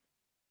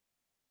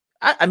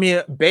 I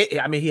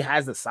mean, he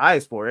has the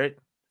size for it,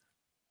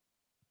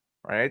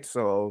 right?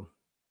 So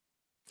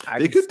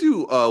they could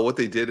do what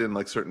they did in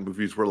like certain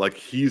movies, where like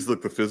he's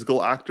like the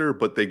physical actor,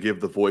 but they give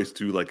the voice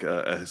to like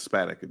a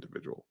Hispanic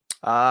individual.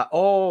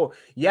 Oh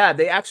yeah,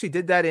 they actually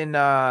did that in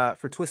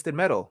for Twisted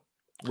Metal.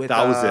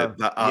 That was it.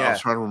 I was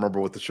trying to remember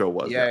what the show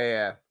was.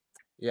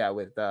 Yeah,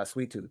 with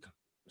Sweet Tooth.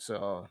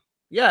 So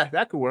yeah,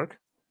 that could work.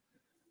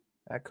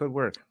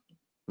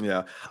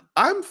 Yeah,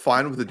 I'm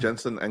fine with the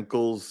Jensen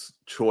Ackles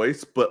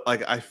choice, but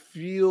like I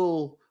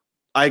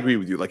agree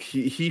with you. Like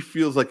he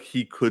feels like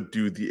he could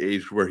do the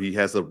age where he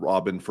has a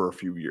Robin for a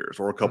few years,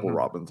 or a couple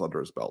Robins under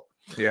his belt.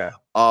 Yeah.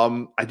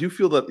 I do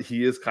feel that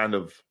he is kind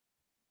of.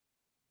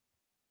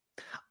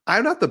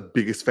 I'm not the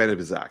biggest fan of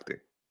his acting.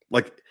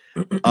 Like,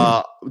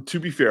 to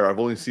be fair, I've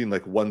only seen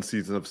like one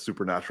season of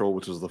Supernatural,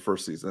 which was the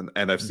first season,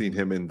 and I've seen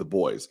him in The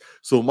Boys.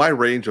 So my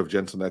range of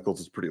Jensen Ackles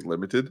is pretty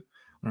limited.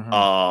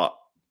 I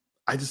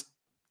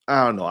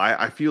don't know.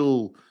 I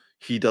feel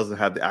he doesn't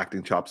have the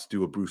acting chops to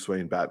do a Bruce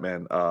Wayne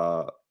Batman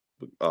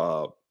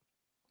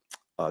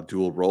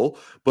dual role.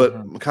 But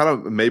kind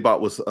of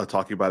Maybot was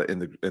talking about it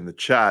in the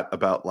chat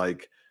about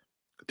like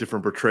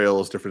different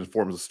portrayals, different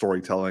forms of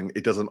storytelling.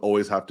 It doesn't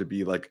always have to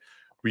be like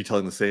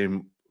retelling the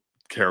same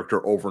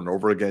character over and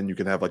over again. You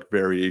can have like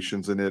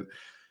variations in it.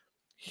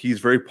 He's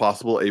very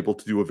possible able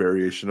to do a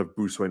variation of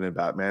Bruce Wayne and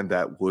Batman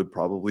that would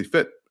probably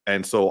fit.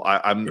 And so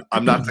I'm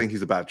not saying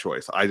he's a bad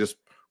choice. I just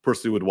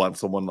personally would want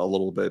someone a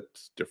little bit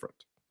different.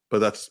 But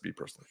that's just me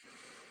personally.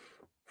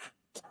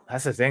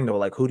 That's the thing, though.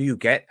 Like, who do you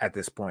get at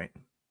this point?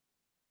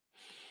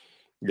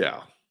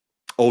 Yeah.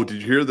 Oh,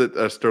 did you hear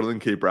that Sterling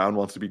K. Brown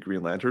wants to be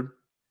Green Lantern?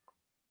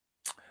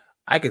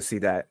 I could see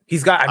that.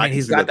 He's got. I mean,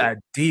 he's got that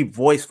deep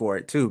voice for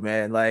it too,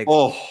 man. Like,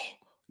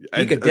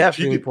 he could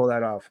definitely pull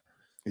that off.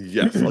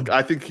 Yes, like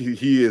I think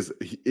he is.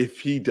 If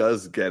he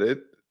does get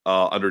it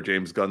under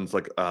James Gunn's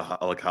like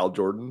Hal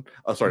Jordan,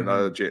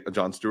 not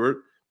John Stewart,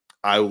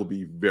 I will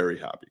be very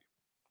happy.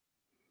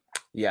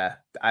 Yeah,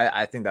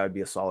 I think that would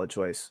be a solid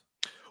choice.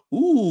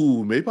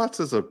 Ooh, Maybot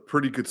says a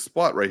pretty good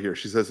spot right here.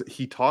 She says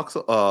he talks.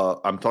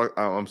 I'm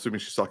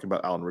assuming she's talking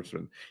about Alan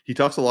Richman. He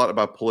talks a lot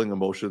about pulling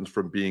emotions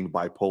from being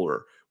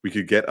bipolar. We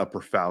could get a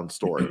profound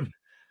story.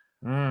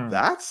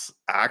 That's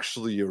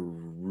actually a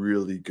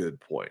really good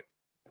point.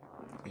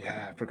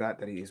 Yeah, I forgot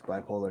that he's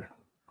bipolar.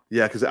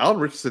 Yeah, because Alan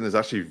Richardson is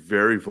actually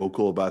very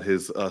vocal about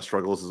his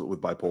struggles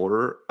with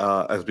bipolar,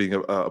 as being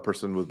a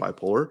person with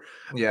bipolar.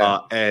 Yeah,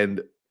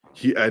 and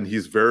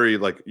he's very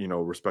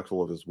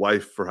respectful of his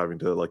wife for having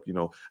to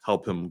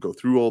help him go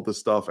through all this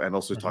stuff, and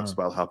also talks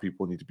about how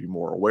people need to be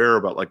more aware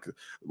about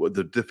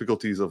the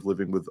difficulties of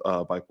living with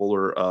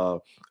bipolar.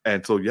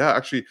 And so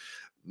actually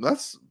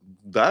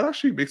that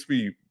actually makes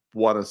me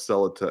want to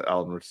sell it to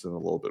Alan Richardson a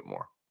little bit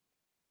more.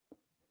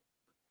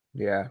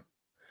 Yeah.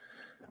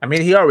 I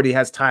mean, he already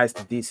has ties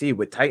to DC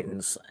with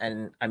Titans,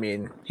 and I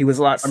mean, he was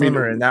a lot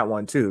slimmer in that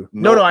one too.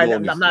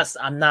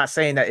 I'm not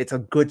saying that it's a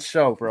good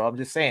show, bro. I'm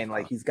just saying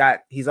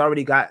he's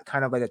already got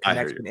kind of like a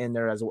connection in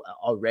there as well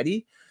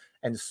already,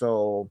 and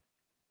so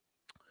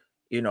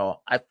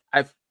I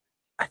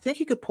think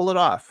he could pull it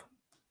off.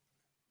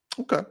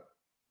 Okay.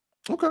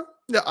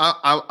 Yeah,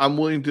 I am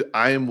willing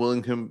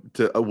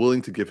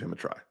to give him a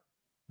try.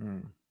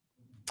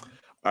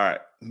 All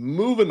right,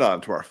 moving on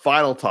to our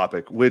final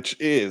topic, which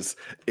is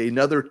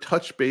another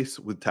touch base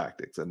with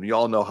tactics. And we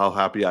all know how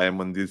happy I am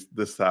when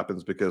this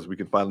happens, because we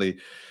can finally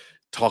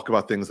talk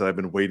about things that I've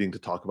been waiting to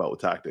talk about with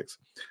tactics.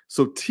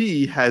 So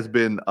T has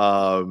been,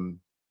 let's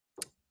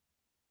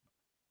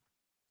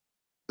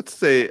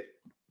say,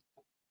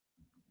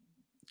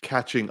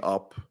 catching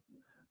up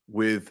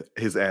with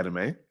his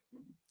anime,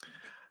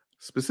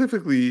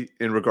 specifically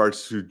in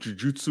regards to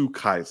Jujutsu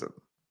Kaisen.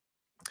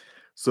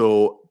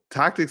 So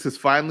Tactics has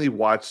finally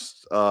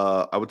watched.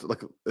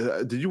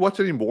 Did you watch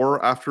any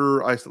more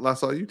after I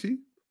last saw you, T?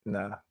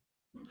 Nah.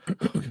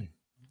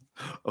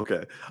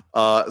 Okay.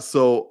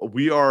 So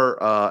we are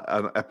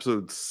on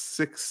episode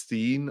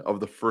 16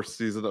 of the first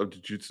season of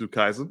Jujutsu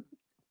Kaisen.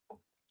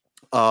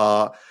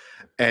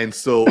 And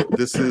so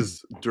this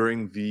is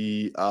during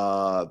the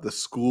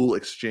school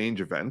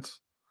exchange event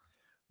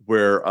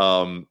where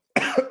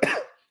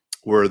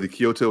where the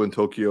Kyoto and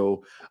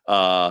Tokyo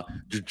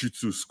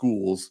Jujutsu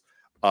schools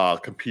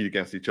compete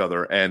against each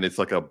other, and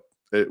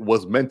it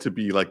was meant to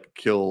be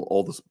kill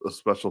all the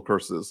special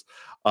curses,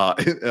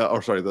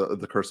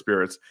 the cursed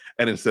spirits,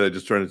 and instead it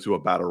just turned into a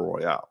battle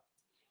royale.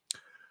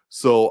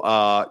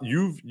 So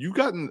you've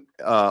gotten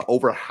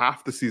over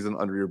half the season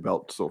under your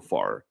belt so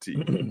far,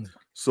 T.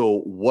 So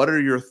what are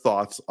your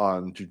thoughts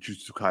on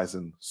Jujutsu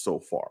Kaisen so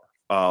far?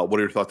 What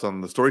are your thoughts on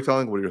the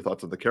storytelling? What are your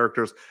thoughts on the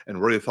characters? And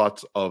what are your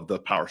thoughts of the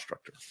power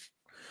structure?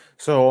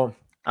 So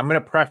I'm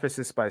going to preface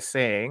this by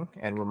saying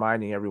and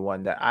reminding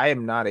everyone that I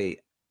am not a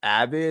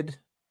avid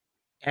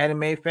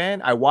anime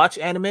fan. I watch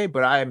anime,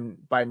 but I'm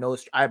by no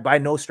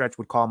stretch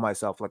would call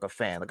myself like a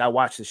fan. Like, I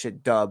watch the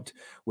shit dubbed,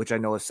 which I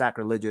know is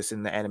sacrilegious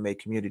in the anime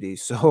community.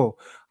 So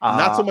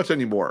not so much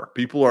anymore.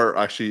 People are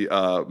actually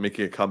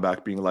making a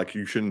comeback, being like,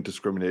 you shouldn't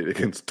discriminate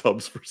against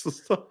dubs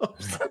versus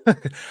subs.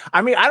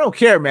 I mean, I don't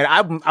care, man.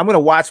 I'm gonna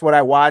watch what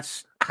I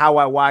watch, how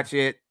I watch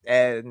it,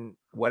 and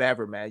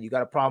whatever, man. You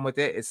got a problem with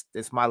it?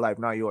 It's my life,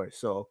 not yours.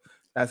 So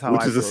that's how.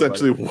 Which is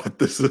essentially what it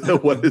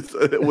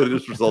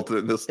has resulted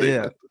in this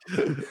statement.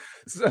 Yeah.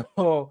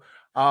 So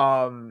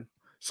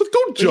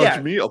don't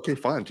judge me. Okay,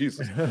 fine,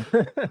 Jesus.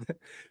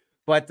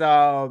 But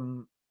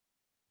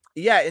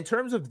yeah, in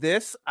terms of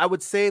this, I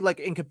would say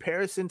in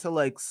comparison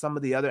to some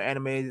of the other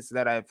animes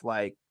that I've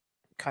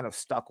kind of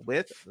stuck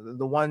with,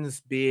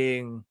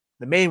 the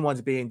main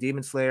ones being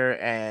Demon Slayer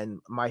and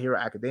My Hero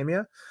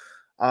Academia.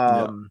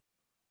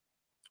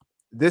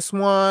 This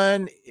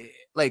one,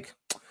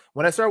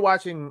 when I started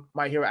watching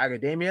My Hero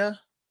Academia,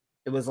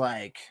 it was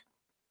like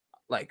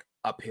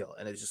uphill,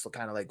 and it's just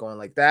kind of going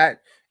like that.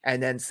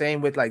 And then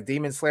same with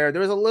Demon Slayer,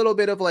 there was a little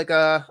bit of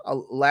a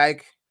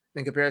lag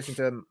in comparison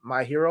to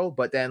My Hero,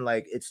 but then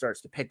it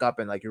starts to pick up,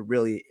 and you're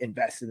really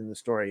invested in the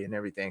story and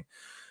everything.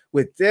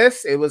 With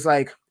this, it was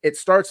it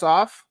starts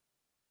off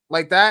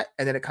like that,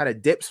 and then it kind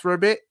of dips for a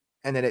bit,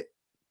 and then it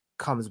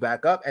comes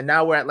back up, and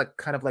now we're at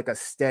kind of a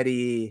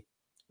steady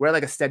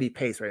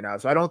pace right now.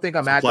 So I don't think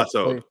I'm at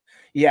plateaued.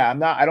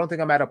 I don't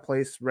think I'm at a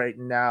place right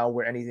now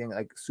where anything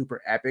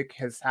super epic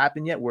has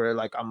happened yet, where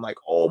I'm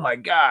oh my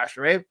gosh,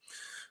 right?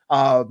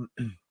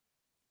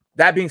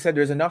 That being said,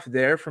 there's enough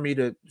there for me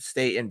to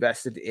stay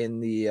invested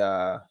in the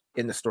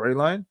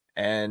storyline,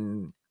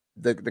 and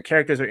the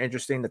characters are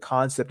interesting. The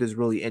concept is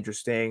really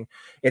interesting.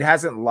 It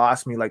hasn't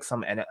lost me like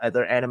some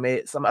other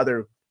anime, some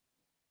other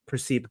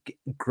perceived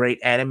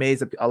great animes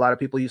that a lot of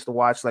people used to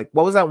watch. Like,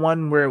 what was that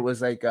one where it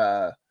was like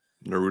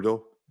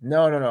Naruto?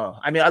 No.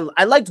 I mean,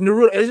 I liked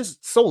Naruto. It's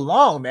just so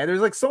long, man.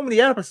 There's like so many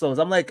episodes.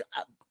 I'm like,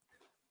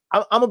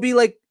 I'm gonna be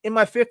like in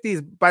my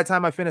 50s by the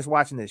time I finish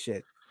watching this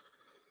shit.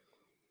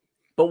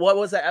 But what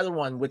was that other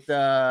one with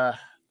the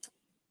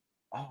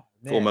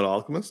Full Metal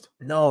Alchemist?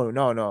 No.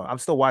 I'm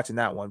still watching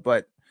that one,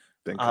 but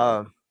it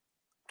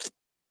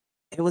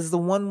was the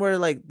one where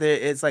like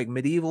it's like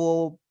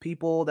medieval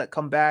people that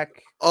come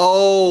back.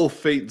 Oh,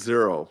 Fate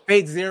Zero.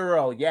 Fate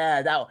Zero,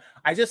 yeah. That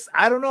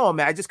I don't know,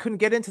 man. I just couldn't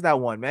get into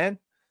that one, man.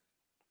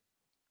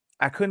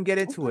 I couldn't get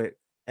into it,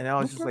 and I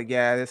was just like,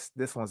 yeah,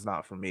 this one's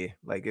not for me.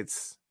 Like,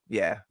 it's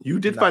You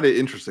did find it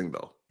interesting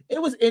though.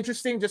 It was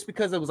interesting just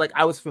because it was like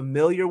I was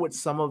familiar with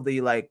some of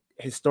the like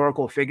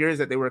historical figures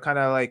that they were kind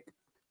of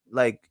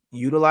like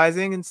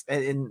utilizing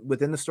in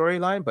within the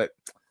storyline, but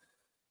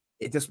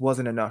it just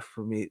wasn't enough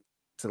for me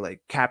to like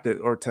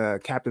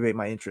captivate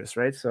my interest,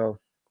 right? So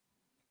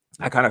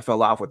I kind of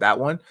fell off with that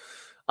one.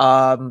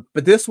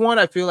 But this one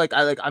I feel like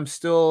I'm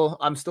still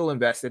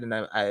invested, and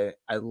I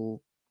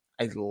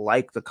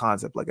like the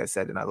concept, like I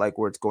said, and I like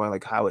where it's going,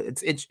 like how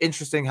it's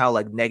interesting how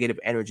like negative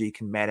energy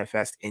can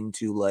manifest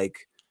into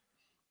like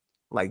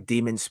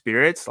demon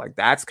spirits. Like,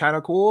 that's kind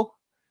of cool.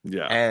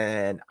 Yeah.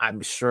 And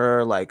I'm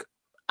sure like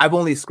I've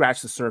only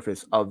scratched the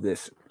surface of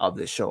this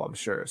show, I'm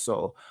sure.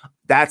 So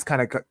that's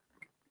kind of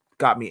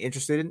got me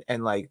interested in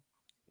and like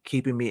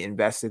keeping me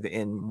invested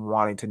in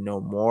wanting to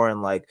know more,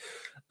 and like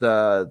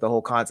the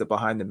whole concept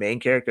behind the main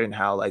character and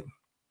how like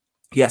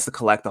he has to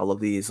collect all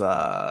of these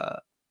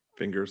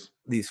fingers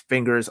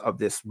of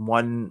this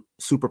one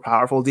super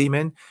powerful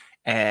demon,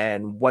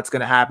 and what's going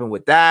to happen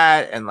with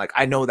that. And like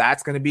I know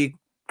that's going to be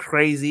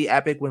crazy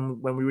epic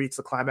when we reach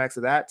the climax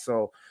of that.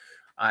 So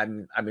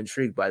I'm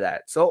intrigued by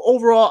that. So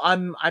overall,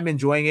 I'm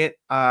enjoying it.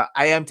 I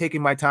am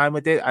taking my time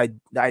with it. I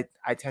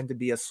tend to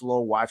be a slow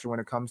watcher when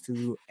it comes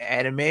to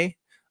anime.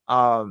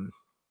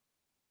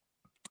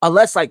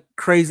 Unless like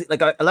crazy,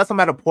 like unless I'm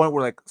at a point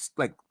where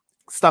like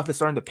stuff is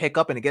starting to pick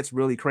up and it gets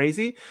really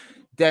crazy,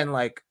 then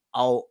like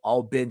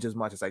I'll binge as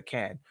much as I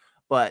can.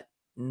 But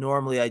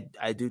normally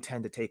I do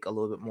tend to take a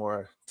little bit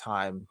more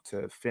time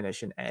to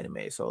finish an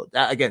anime. So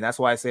that, again, that's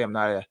why I say I'm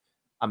not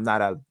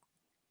a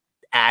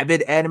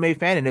avid anime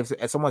fan. And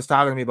if someone's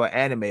talking to me about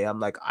anime, I'm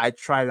like, I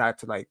try not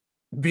to like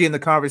be in the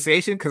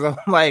conversation because I'm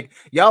like,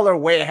 y'all are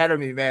way ahead of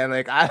me, man.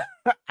 Like I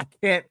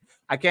can't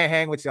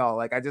hang with y'all.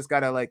 Like I just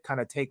gotta like kind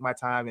of take my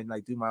time and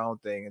like do my own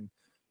thing. And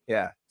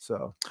yeah,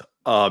 so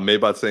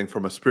Maybot saying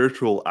from a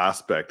spiritual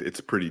aspect, it's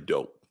pretty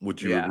dope.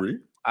 Would you agree?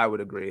 I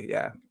would agree.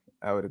 Yeah,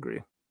 I would agree.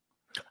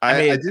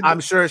 I'm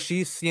sure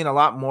she's seen a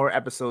lot more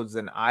episodes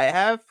than I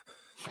have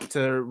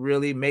to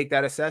really make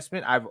that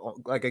assessment. I've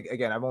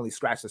only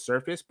scratched the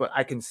surface, but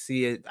I can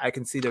see it. I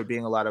can see there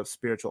being a lot of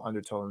spiritual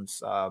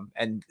undertones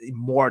and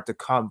more to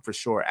come for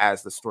sure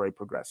as the story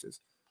progresses.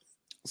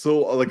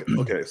 So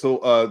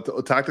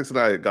so Tactics and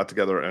I got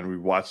together and we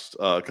watched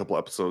a couple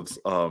episodes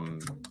on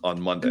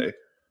Monday.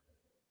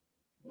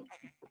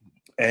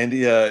 And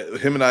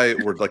him and I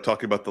were like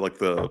talking about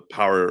the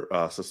power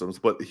systems,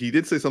 but he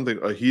did say something.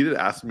 He did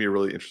ask me a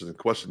really interesting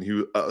question.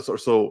 He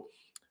so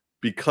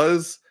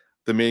because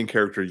the main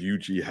character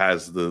Yuji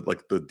has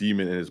the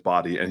demon in his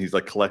body, and he's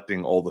like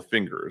collecting all the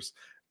fingers,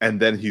 and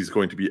then he's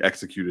going to be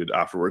executed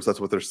afterwards. That's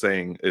what they're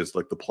saying is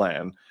like the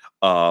plan.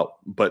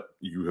 But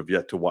you have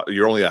yet to watch.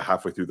 You're only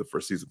halfway through the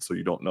first season, so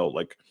you don't know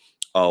like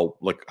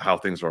how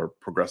things are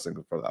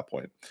progressing from that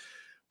point.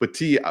 But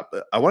T,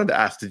 I wanted to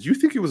ask, did you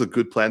think it was a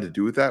good plan to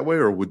do it that way,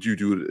 or would you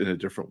do it in a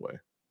different way?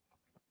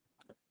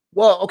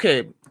 Well,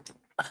 okay.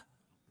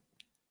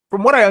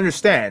 From what I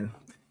understand,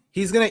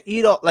 he's gonna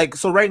eat all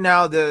so right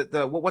now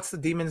the what's the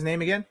demon's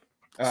name again?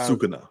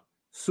 Sukuna.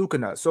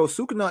 Sukuna. So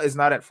Sukuna is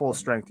not at full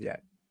strength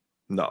yet.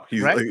 No,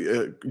 he's right?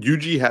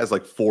 Yuji has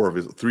like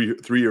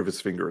three of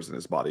his fingers in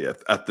his body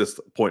at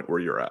this point where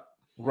you're at.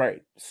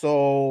 Right.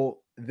 So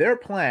their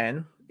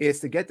plan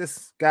is to get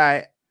this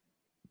guy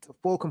to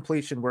full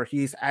completion where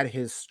he's at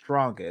his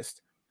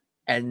strongest,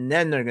 and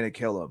then they're gonna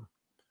kill him.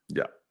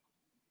 Yeah.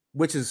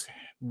 Which is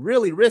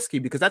really risky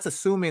because that's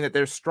assuming that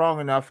they're strong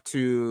enough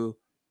to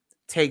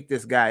take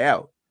this guy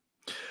out.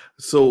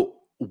 So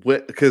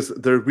because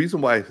the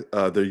reason why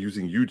they're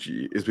using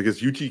Yuji is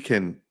because Yuji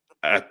can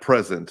at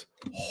present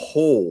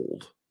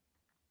hold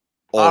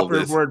all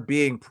operative this. Word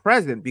being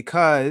present,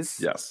 because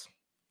yes,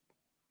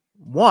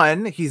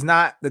 one,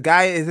 the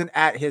guy isn't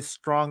at his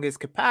strongest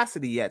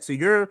capacity yet. So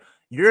you're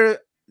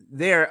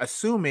there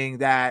assuming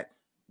that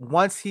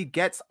once he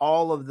gets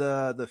all of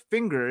the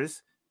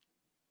fingers,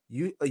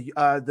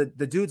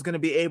 the dude's going to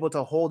be able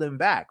to hold him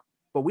back.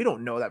 But we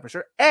don't know that for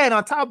sure. And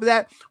on top of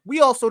that,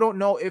 we also don't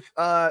know if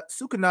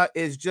Sukuna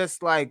is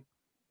just like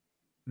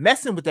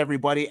messing with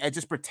everybody and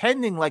just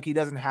pretending like he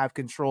doesn't have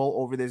control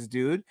over this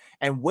dude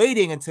and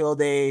waiting until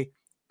they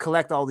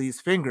collect all these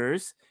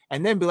fingers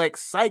and then be like,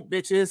 psych,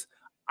 bitches,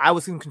 I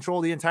was in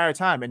control the entire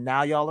time and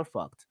now y'all are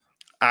fucked.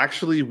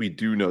 Actually, we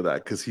do know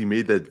that because he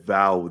made that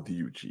vow with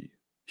Yuji.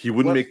 He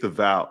wouldn't make the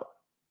vow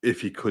if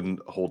he couldn't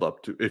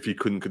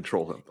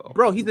control him, though.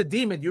 Bro, he's a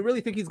demon. You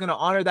really think he's gonna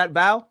honor that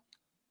vow?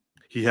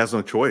 He has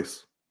no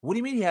choice. What do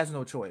you mean he has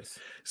no choice?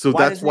 So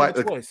that's why,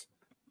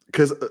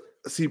 because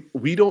see,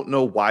 we don't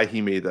know why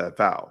he made that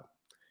vow,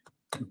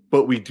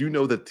 but we do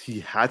know that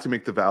he had to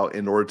make the vow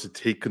in order to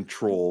take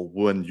control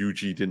when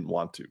Yuji didn't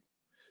want to.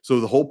 So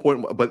the whole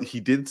point, but he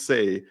did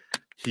say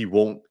he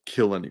won't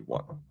kill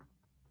anyone.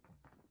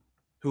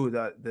 Who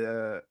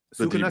the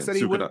Sukuna said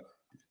he would?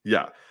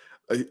 Yeah.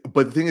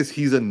 But the thing is,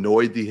 he's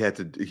annoyed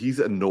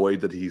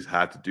that he's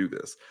had to do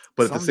this.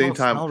 But at the same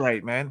time, all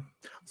right, man.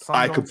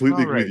 I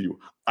completely agree with you.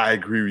 I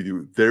agree with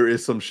you. There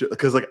is some shit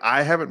because like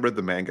I haven't read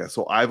the manga,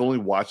 so I've only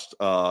watched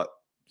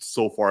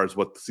so far as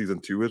what season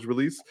 2 has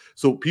released.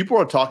 So people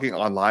are talking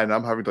online, and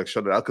I'm having to like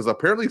shut it out because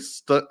apparently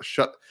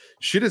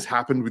shit has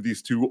happened with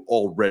these two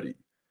already.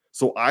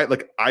 So I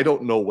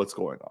don't know what's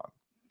going on.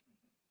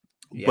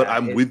 Yeah, but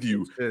I'm with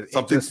you.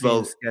 Something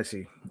smells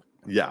sketchy.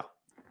 Yeah.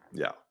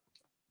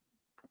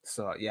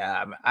 So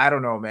yeah, I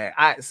don't know, man.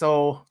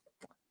 So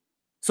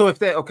if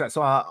they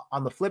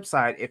on the flip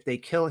side, if they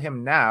kill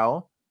him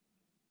now,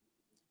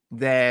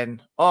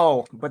 then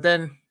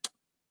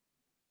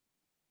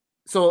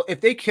so if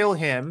they kill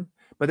him,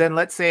 but then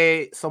let's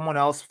say someone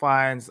else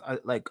finds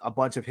a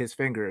bunch of his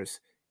fingers,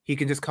 he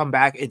can just come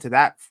back into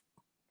that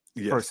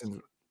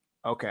person.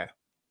 Okay,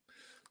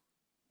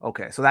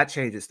 so that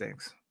changes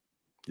things.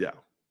 Yeah.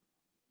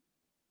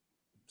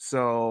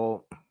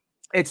 So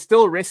it's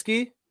still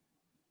risky,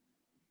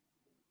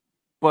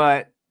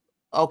 but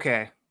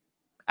okay.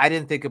 I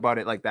didn't think about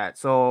it like that.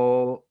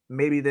 So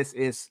maybe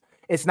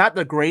it's not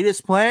the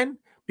greatest plan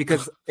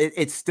because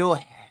it's still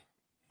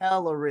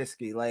hella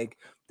risky. Like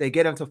they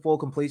get him to full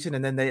completion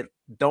and then they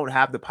don't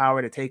have the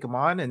power to take him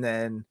on. And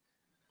then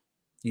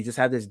you just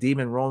have this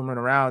demon roaming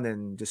around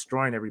and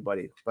destroying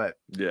everybody. But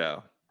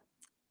yeah,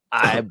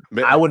 I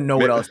wouldn't know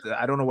what else.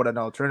 I don't know what an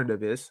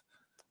alternative is.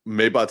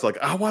 Maybot's like,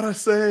 I want to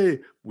say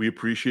we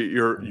appreciate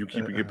you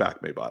keeping it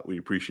back, Maybot. We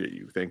appreciate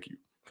you. Thank you.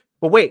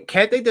 But wait,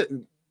 can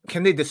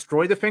they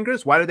destroy the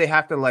fingers? Why do they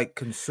have to like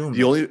consume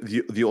the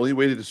only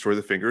way to destroy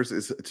the fingers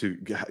is to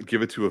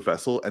give it to a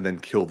vessel and then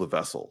kill the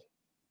vessel.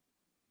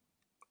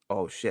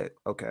 Oh shit.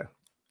 Okay.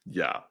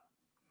 Yeah.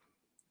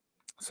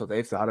 So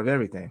they've thought of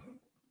everything.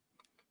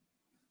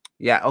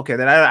 Yeah, okay.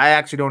 Then I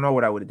actually don't know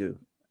what I would do.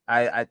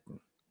 I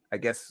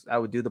guess I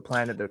would do the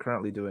plan that they're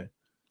currently doing.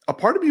 A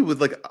part of me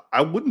would like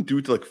I wouldn't do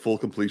it to like full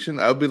completion.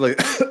 I would be like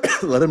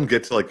let him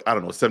get to like, I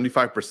don't know,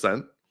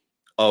 75%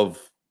 of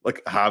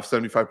like have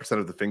 75%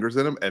 of the fingers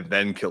in him and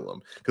then kill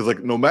him. Because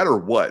like no matter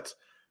what,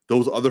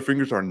 those other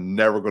fingers are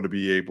never going to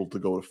be able to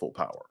go to full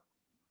power.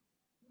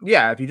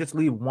 Yeah, if you just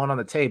leave one on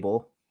the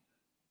table,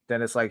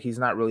 then it's like he's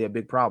not really a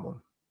big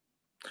problem.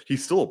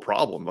 He's still a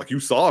problem. Like you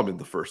saw him in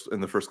the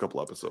first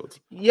couple episodes.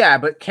 Yeah,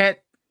 but can't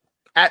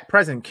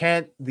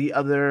the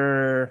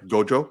other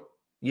Gojo?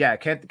 Yeah,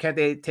 can't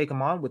they take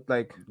him on with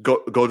like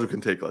Gojo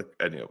can take like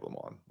any of them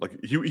on. Like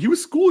he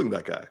was schooling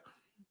that guy.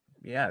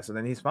 Yeah, so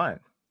then he's fine.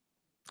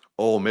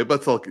 Oh, maybe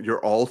that's like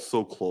you're all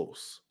so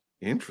close.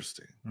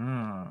 Interesting.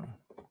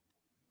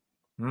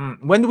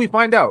 When do we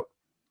find out?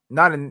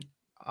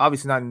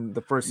 Obviously not in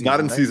the first season. Not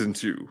in season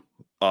 2.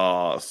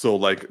 So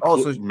like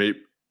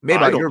maybe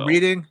you're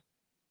reading.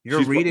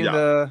 You're reading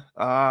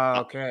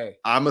okay.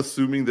 I'm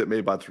assuming that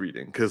Maybot's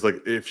reading because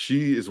like if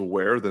she is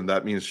aware, then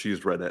that means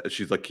she's read it.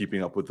 She's like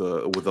keeping up with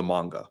the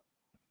manga.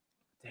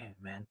 Damn,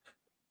 man.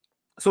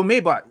 So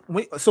Maybot,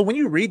 when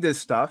you read this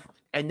stuff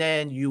and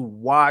then you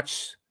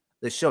watch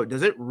the show,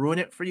 does it ruin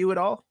it for you at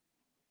all?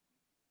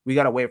 We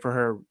gotta wait for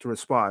her to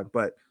respond,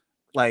 but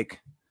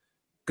like,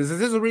 because this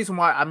is the reason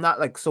why I'm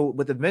not like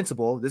with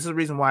Invincible. This is the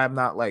reason why I'm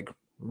not like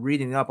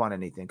reading up on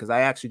anything because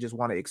I actually just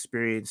want to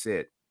experience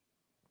it,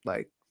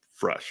 like.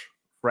 Fresh,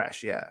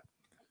 yeah.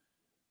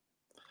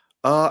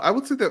 I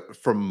would say that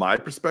from my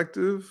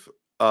perspective,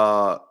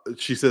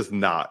 she says,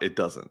 nah, it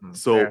doesn't.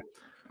 So fair.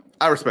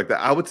 I respect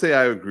that. I would say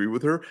I agree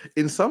with her.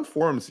 In some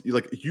forms,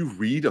 you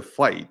read a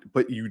fight,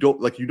 but you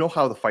don't like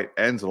how the fight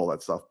ends and all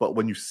that stuff. But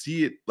when you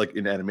see it like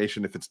in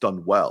animation, if it's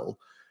done well,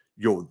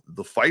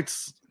 the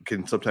fights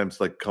can sometimes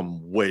like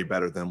come way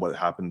better than what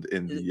happened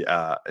in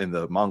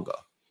the manga.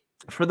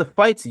 For the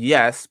fights,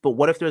 yes, but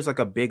what if there's like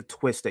a big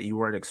twist that you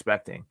weren't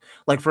expecting?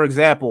 Like, for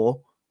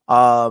example,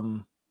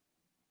 in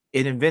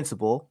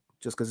Invincible,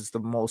 just because it's the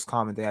most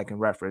common thing I can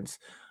reference,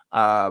 if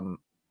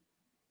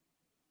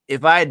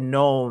I had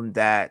known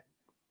that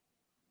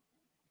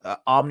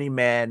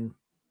Omni-Man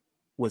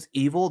was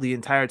evil the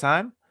entire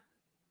time,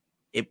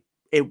 it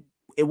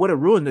would have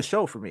ruined the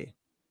show for me.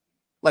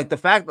 Like the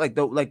fact, like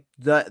the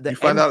you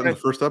find out in the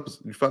first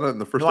episode. You found out in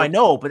the first. No, episode. I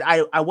know, but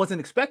I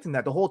wasn't expecting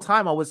that the whole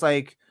time. I was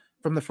like.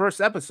 From the first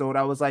episode,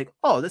 I was like,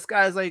 "Oh, this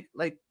guy's like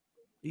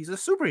he's a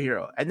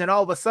superhero." And then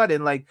all of a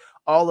sudden, like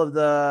all of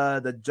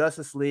the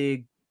Justice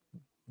League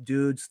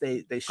dudes,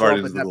 they show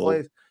up at that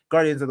place,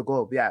 Guardians of the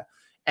Globe, yeah.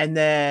 And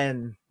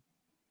then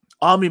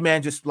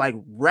Omni-Man just like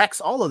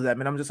wrecks all of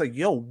them, and I'm just like,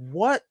 "Yo,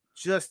 what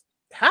just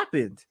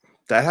happened?"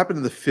 That happened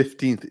in the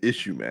 15th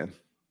issue, man.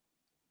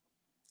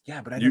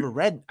 Yeah, but I never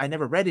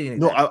read any of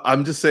No, that.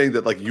 I'm just saying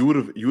that like you would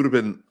have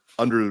been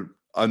under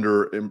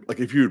like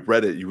if you had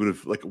read it, you would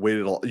have like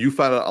waited. You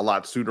found out a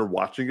lot sooner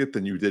watching it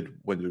than you did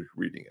when you're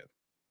reading it.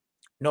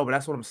 No, but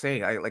that's what I'm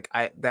saying.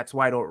 That's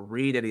why I don't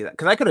read any of that,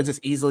 because I could have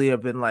just easily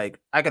have been like,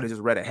 I could have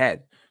just read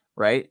ahead,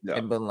 right? Yeah,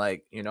 And been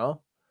like,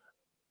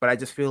 but I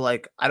just feel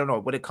like, I don't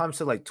know, when it comes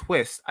to like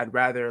twists, I'd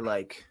rather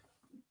like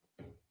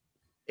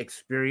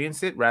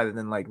experience it rather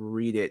than like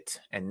read it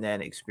and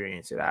then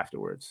experience it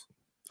afterwards.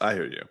 I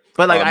hear you.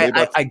 But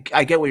like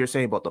I get what you're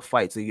saying about the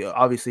fights. So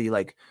obviously,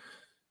 like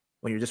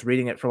when you're just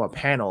reading it from a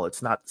panel,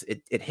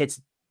 it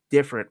hits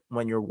different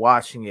when you're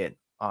watching it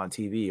on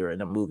TV or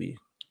in a movie.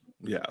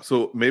 Yeah,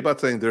 so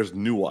Maybot's saying there's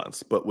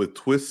nuance, but with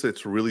twists,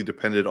 it's really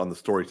dependent on the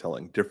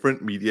storytelling.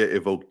 Different media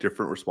evoke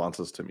different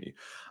responses to me.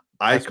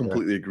 I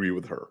completely agree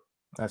with her.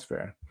 That's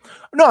fair.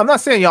 No, I'm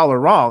not saying y'all are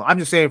wrong. I'm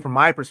just saying from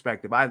my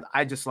perspective,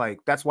 I just like,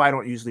 that's why I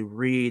don't usually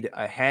read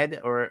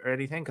ahead or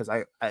anything, because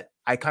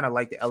I kind of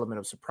like the element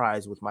of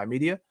surprise with my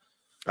media.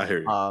 I hear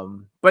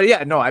you. But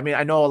yeah, no, I mean,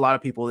 I know a lot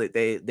of people that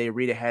they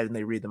read ahead and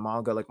they read the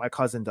manga. Like my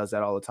cousin does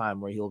that all the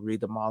time, where he'll read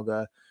the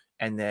manga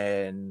and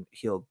then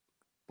he'll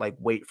like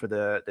wait for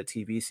the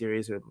TV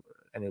series, and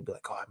he'll be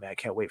like, oh man, I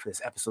can't wait for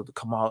this episode to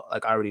come out.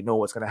 Like I already know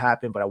what's gonna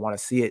happen, but I want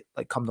to see it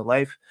like come to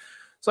life.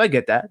 So I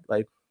get that.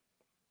 Like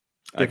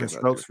different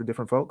strokes for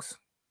different folks.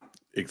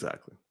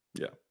 Exactly.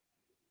 Yeah.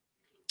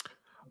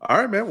 All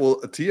right, man. Well,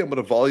 T, I'm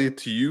going to volley it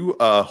to you.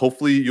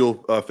 Hopefully,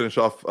 you'll finish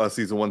off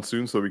season 1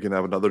 soon, so we can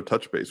have another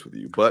touch base with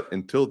you. But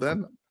until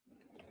then,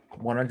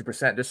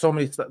 100%.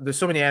 There's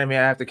so many anime I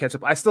have to catch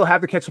up. I still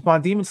have to catch up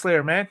on Demon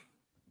Slayer, man.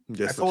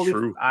 Yes, that's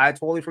true. I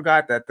totally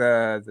forgot that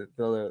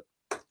the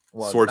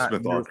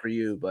Swordsmith arc for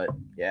you, but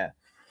yeah.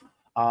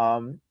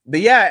 But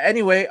yeah,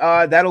 anyway,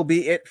 that'll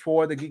be it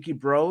for the Geeky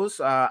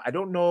Bros. I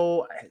don't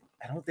know.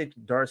 I don't think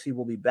Darcy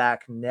will be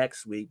back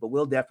next week, but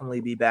we'll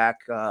definitely be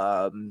back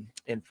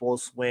in full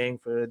swing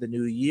for the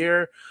new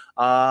year.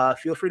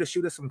 Feel free to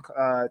shoot us some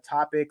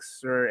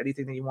topics or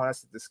anything that you want us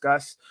to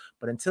discuss.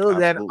 But until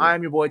then,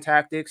 I'm your boy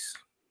Tactics.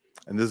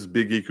 And this is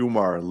Big E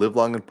Kumar. Live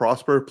long and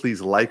prosper. Please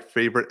like,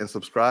 favorite, and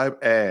subscribe.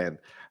 And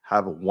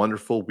have a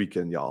wonderful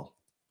weekend, y'all.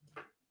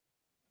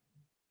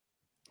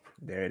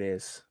 There it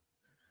is.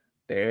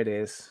 There it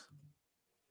is.